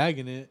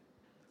 bagging it,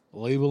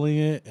 labeling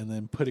it, and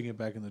then putting it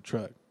back in the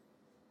truck.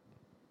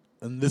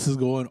 And this is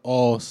going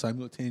all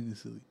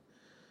simultaneously.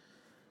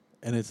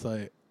 And it's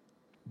like,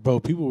 bro,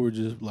 people were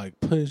just like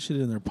putting shit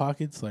in their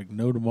pockets like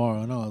no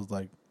tomorrow. And I was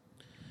like,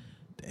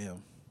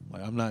 damn,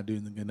 like I'm not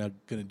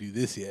gonna do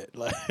this yet.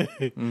 Like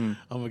I'm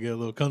gonna get a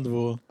little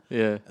comfortable.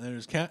 Yeah.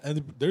 And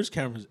there's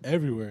cameras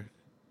everywhere.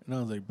 And I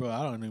was like, bro,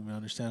 I don't even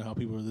understand how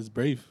people are this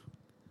brave.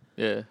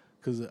 Yeah.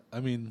 Because I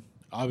mean,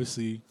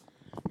 obviously,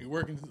 you're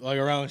working like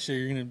around shit.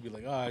 You're gonna be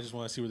like, oh, I just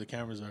want to see where the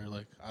cameras are.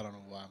 Like I don't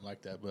know why I'm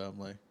like that, but I'm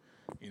like,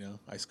 you know,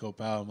 I scope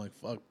out. I'm like,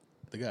 fuck,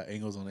 they got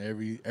angles on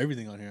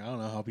everything on here. I don't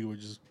know how people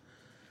just.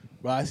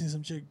 Bro, I seen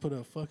some chick put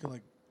a fucking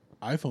like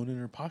iPhone in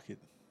her pocket,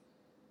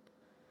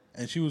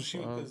 and she was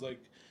because like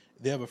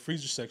they have a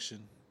freezer section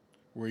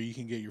where you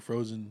can get your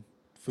frozen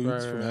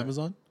foods from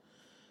Amazon.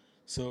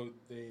 So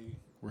they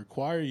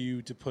require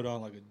you to put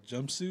on like a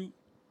jumpsuit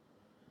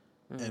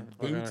and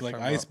boots, like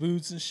ice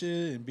boots and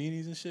shit, and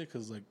beanies and shit,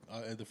 because like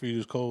the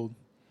freezer's cold.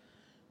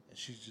 And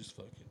she's just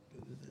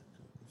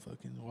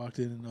fucking walked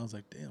in, and I was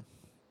like, damn.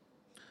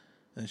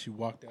 And she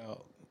walked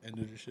out,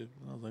 ended her shit,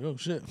 and I was like, oh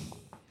shit.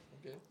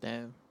 Okay.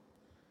 Damn.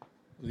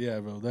 Yeah,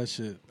 bro, that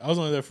shit. I was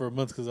only there for a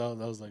month because I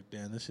was like,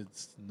 damn, this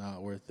shit's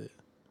not worth it.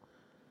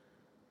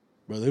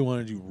 Bro, they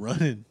wanted you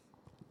running.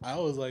 I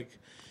was like,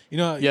 you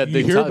know, Yeah,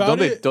 you hear about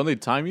it. Don't they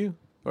time you?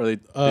 Or they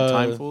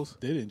time fools?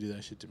 They didn't do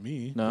that shit to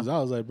me. No? Because I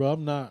was like, bro,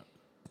 I'm not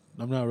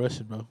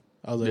rushing, bro.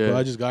 I was like, Yeah. bro,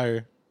 I just got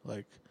here.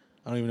 Like,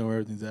 I don't even know where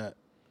everything's at.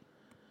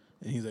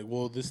 And he's like,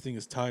 well, this thing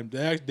is timed.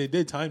 They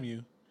did time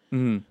you.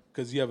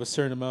 Because you have a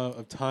certain amount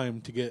of time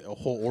to get a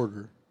whole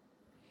order.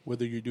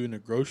 Whether you're doing a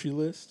grocery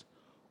list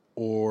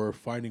or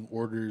finding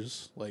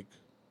orders, like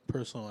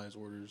personalized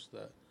orders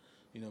that,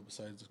 you know,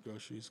 besides the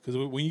groceries. Because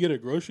when you get a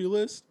grocery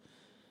list,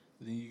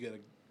 then you got to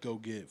go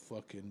get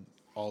fucking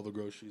all the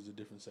groceries in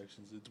different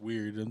sections. It's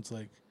weird. And it's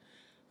like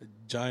a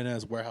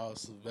giant-ass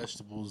warehouse of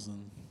vegetables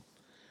and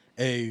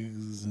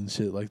eggs and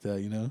shit like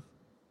that, you know?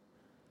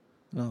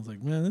 And I was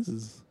like, man,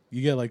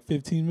 you got like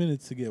 15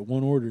 minutes to get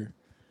one order.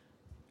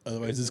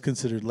 Otherwise, it's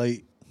considered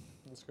late.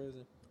 That's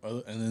crazy.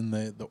 And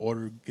then the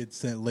order gets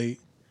sent late.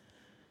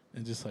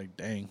 And just like,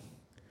 dang.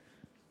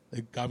 They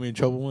got me in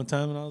trouble one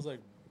time, and I was like,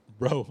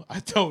 bro, I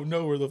don't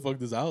know where the fuck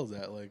this aisle's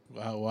at. Like,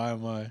 why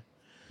am I?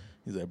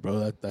 He's like,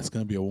 bro, that's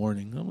going to be a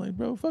warning. I'm like,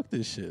 bro, fuck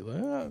this shit.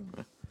 Like,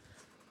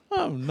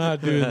 I'm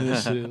not doing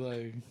this shit.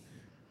 Like,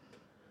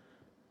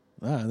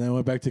 and then I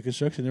went back to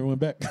construction. Never went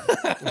back.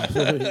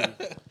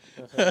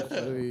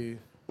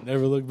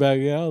 Never looked back.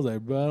 Yeah, I was like,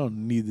 bro, I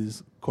don't need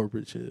this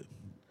corporate shit.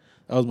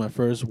 That was my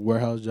first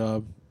warehouse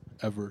job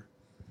ever.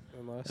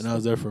 And I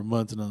was there for a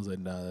month, and I was like,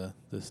 nah,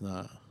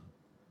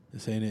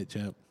 this ain't it,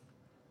 champ.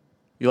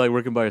 You like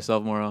working by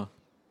yourself more, huh?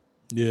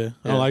 Yeah,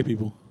 I don't like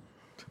people.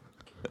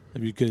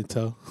 If you couldn't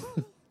tell.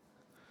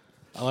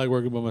 I like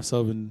working by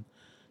myself and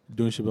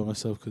doing shit by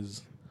myself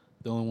because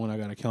the only one I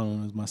got to count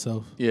on is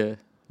myself. Yeah,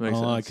 I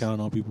don't like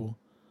counting on people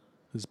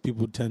because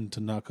people tend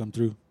to not come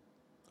through.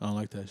 I don't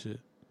like that shit.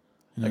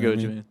 You know I get what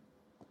you mean.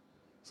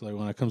 So like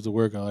when it comes to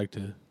work, I like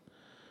to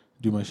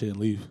do my shit and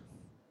leave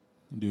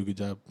and do a good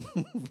job.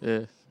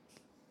 Yeah.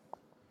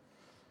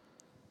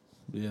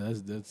 Yeah,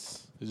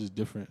 it's just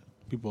different.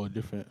 People are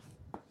different.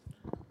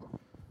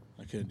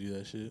 I can't do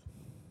that shit.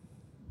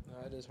 No,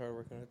 it is hard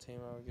working on a team.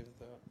 I would give it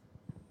that.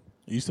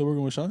 Are you still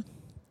working with Sean?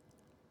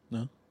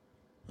 No?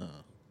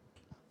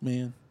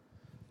 Man.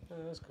 Yeah,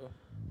 that's cool.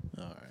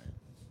 All right.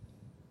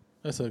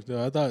 That sucked,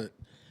 though. I thought it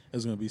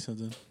was going to be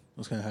something. I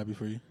was kind of happy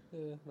for you.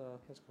 Yeah, no,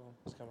 that's cool.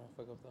 It's kind of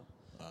fuck up, though.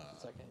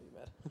 So I can't be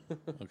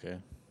mad. Okay.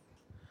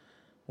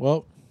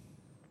 Well.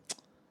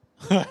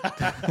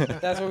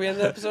 That's where we end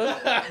the episode?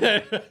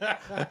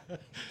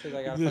 Because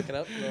I got to fuck it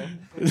up, bro.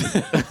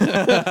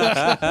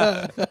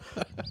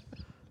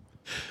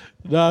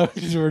 No,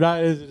 we're not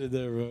ending it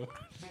there, bro.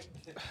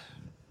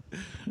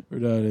 We're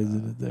not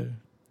ending it there.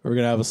 We're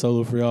going to have a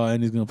solo for y'all.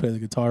 Andy's going to play the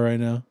guitar right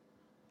now.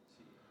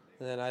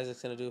 And then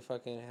Isaac's going to do a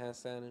fucking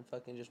handstand and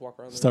fucking just walk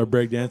around the Start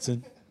room.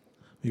 breakdancing.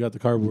 You got the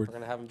cardboard. We're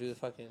going to have him do the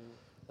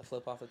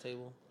flip off the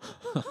table.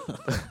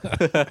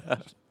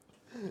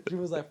 He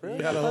was like, You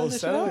got a whole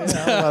setup?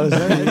 Yeah, I was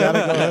about to say, you gotta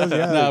go.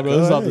 Yeah, Nah, bro,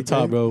 this is off the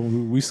top, bro.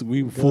 We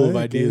full of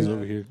ideas kid.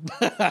 over here.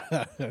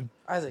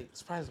 Isaac,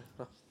 surprise him.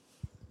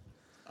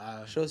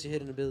 No. Show us your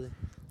hidden ability.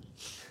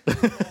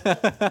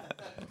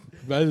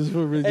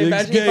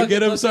 Imagine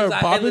get him start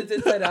popping.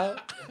 Inside out.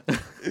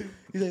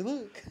 He's like,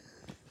 look.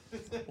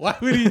 Why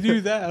would he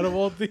do that out of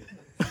all things?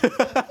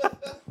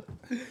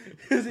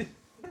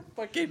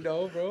 Fucking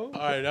no, bro. All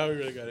right, now we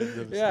really got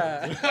into this.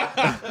 Yeah.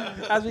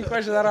 Ask me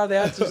questions I don't have the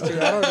answers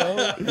to. I don't know.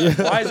 Yeah.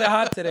 Why is it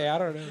hot today? I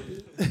don't know.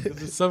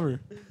 It's summer.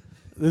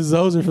 This is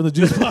Hoser from the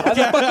Juice Podcast. How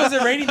the fuck was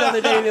it raining the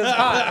other day and it was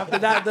hot after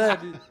that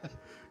done?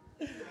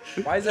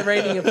 Why is it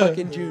raining in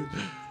fucking June?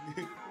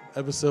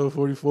 Episode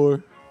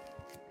 44.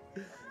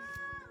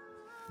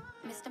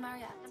 Mr.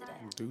 Marriott today.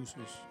 Deuces.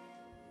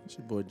 It's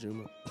your boy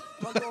Juma.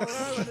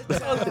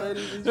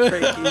 He's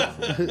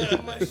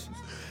crazy.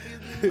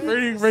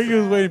 Frankie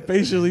was waiting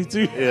patiently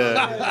too.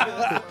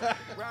 Yeah.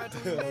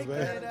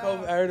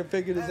 I heard him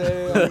picking his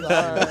head. I was like,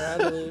 all right,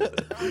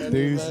 I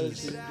did.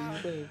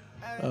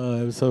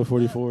 Episode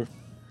 44.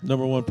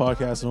 Number 1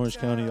 podcast in Orange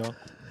County, y'all.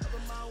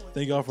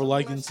 Thank y'all for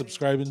liking,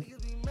 subscribing.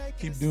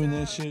 Keep doing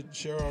that shit.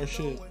 Share our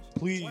shit.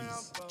 Please.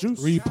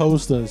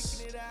 Repost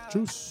us.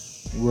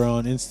 We're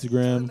on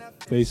Instagram,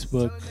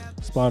 Facebook,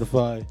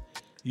 Spotify,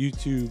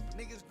 YouTube,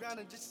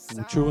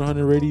 True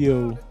 100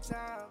 Radio,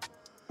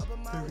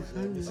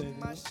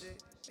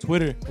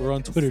 Twitter. We're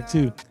on Twitter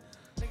too.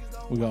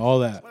 We got all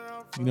that.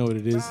 You know what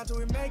it is.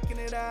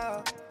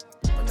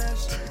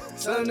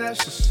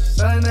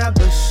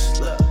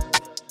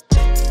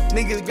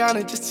 Niggas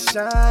gonna just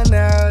shine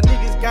now.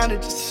 Niggas gonna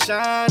just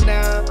shine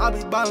now. I'll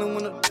be ballin'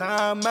 when the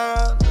time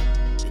out.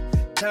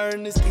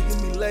 Turn this can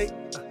hit me late.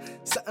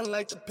 Something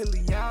like the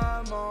pilly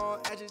I'm on.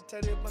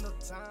 Agitated but no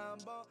time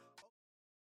ball.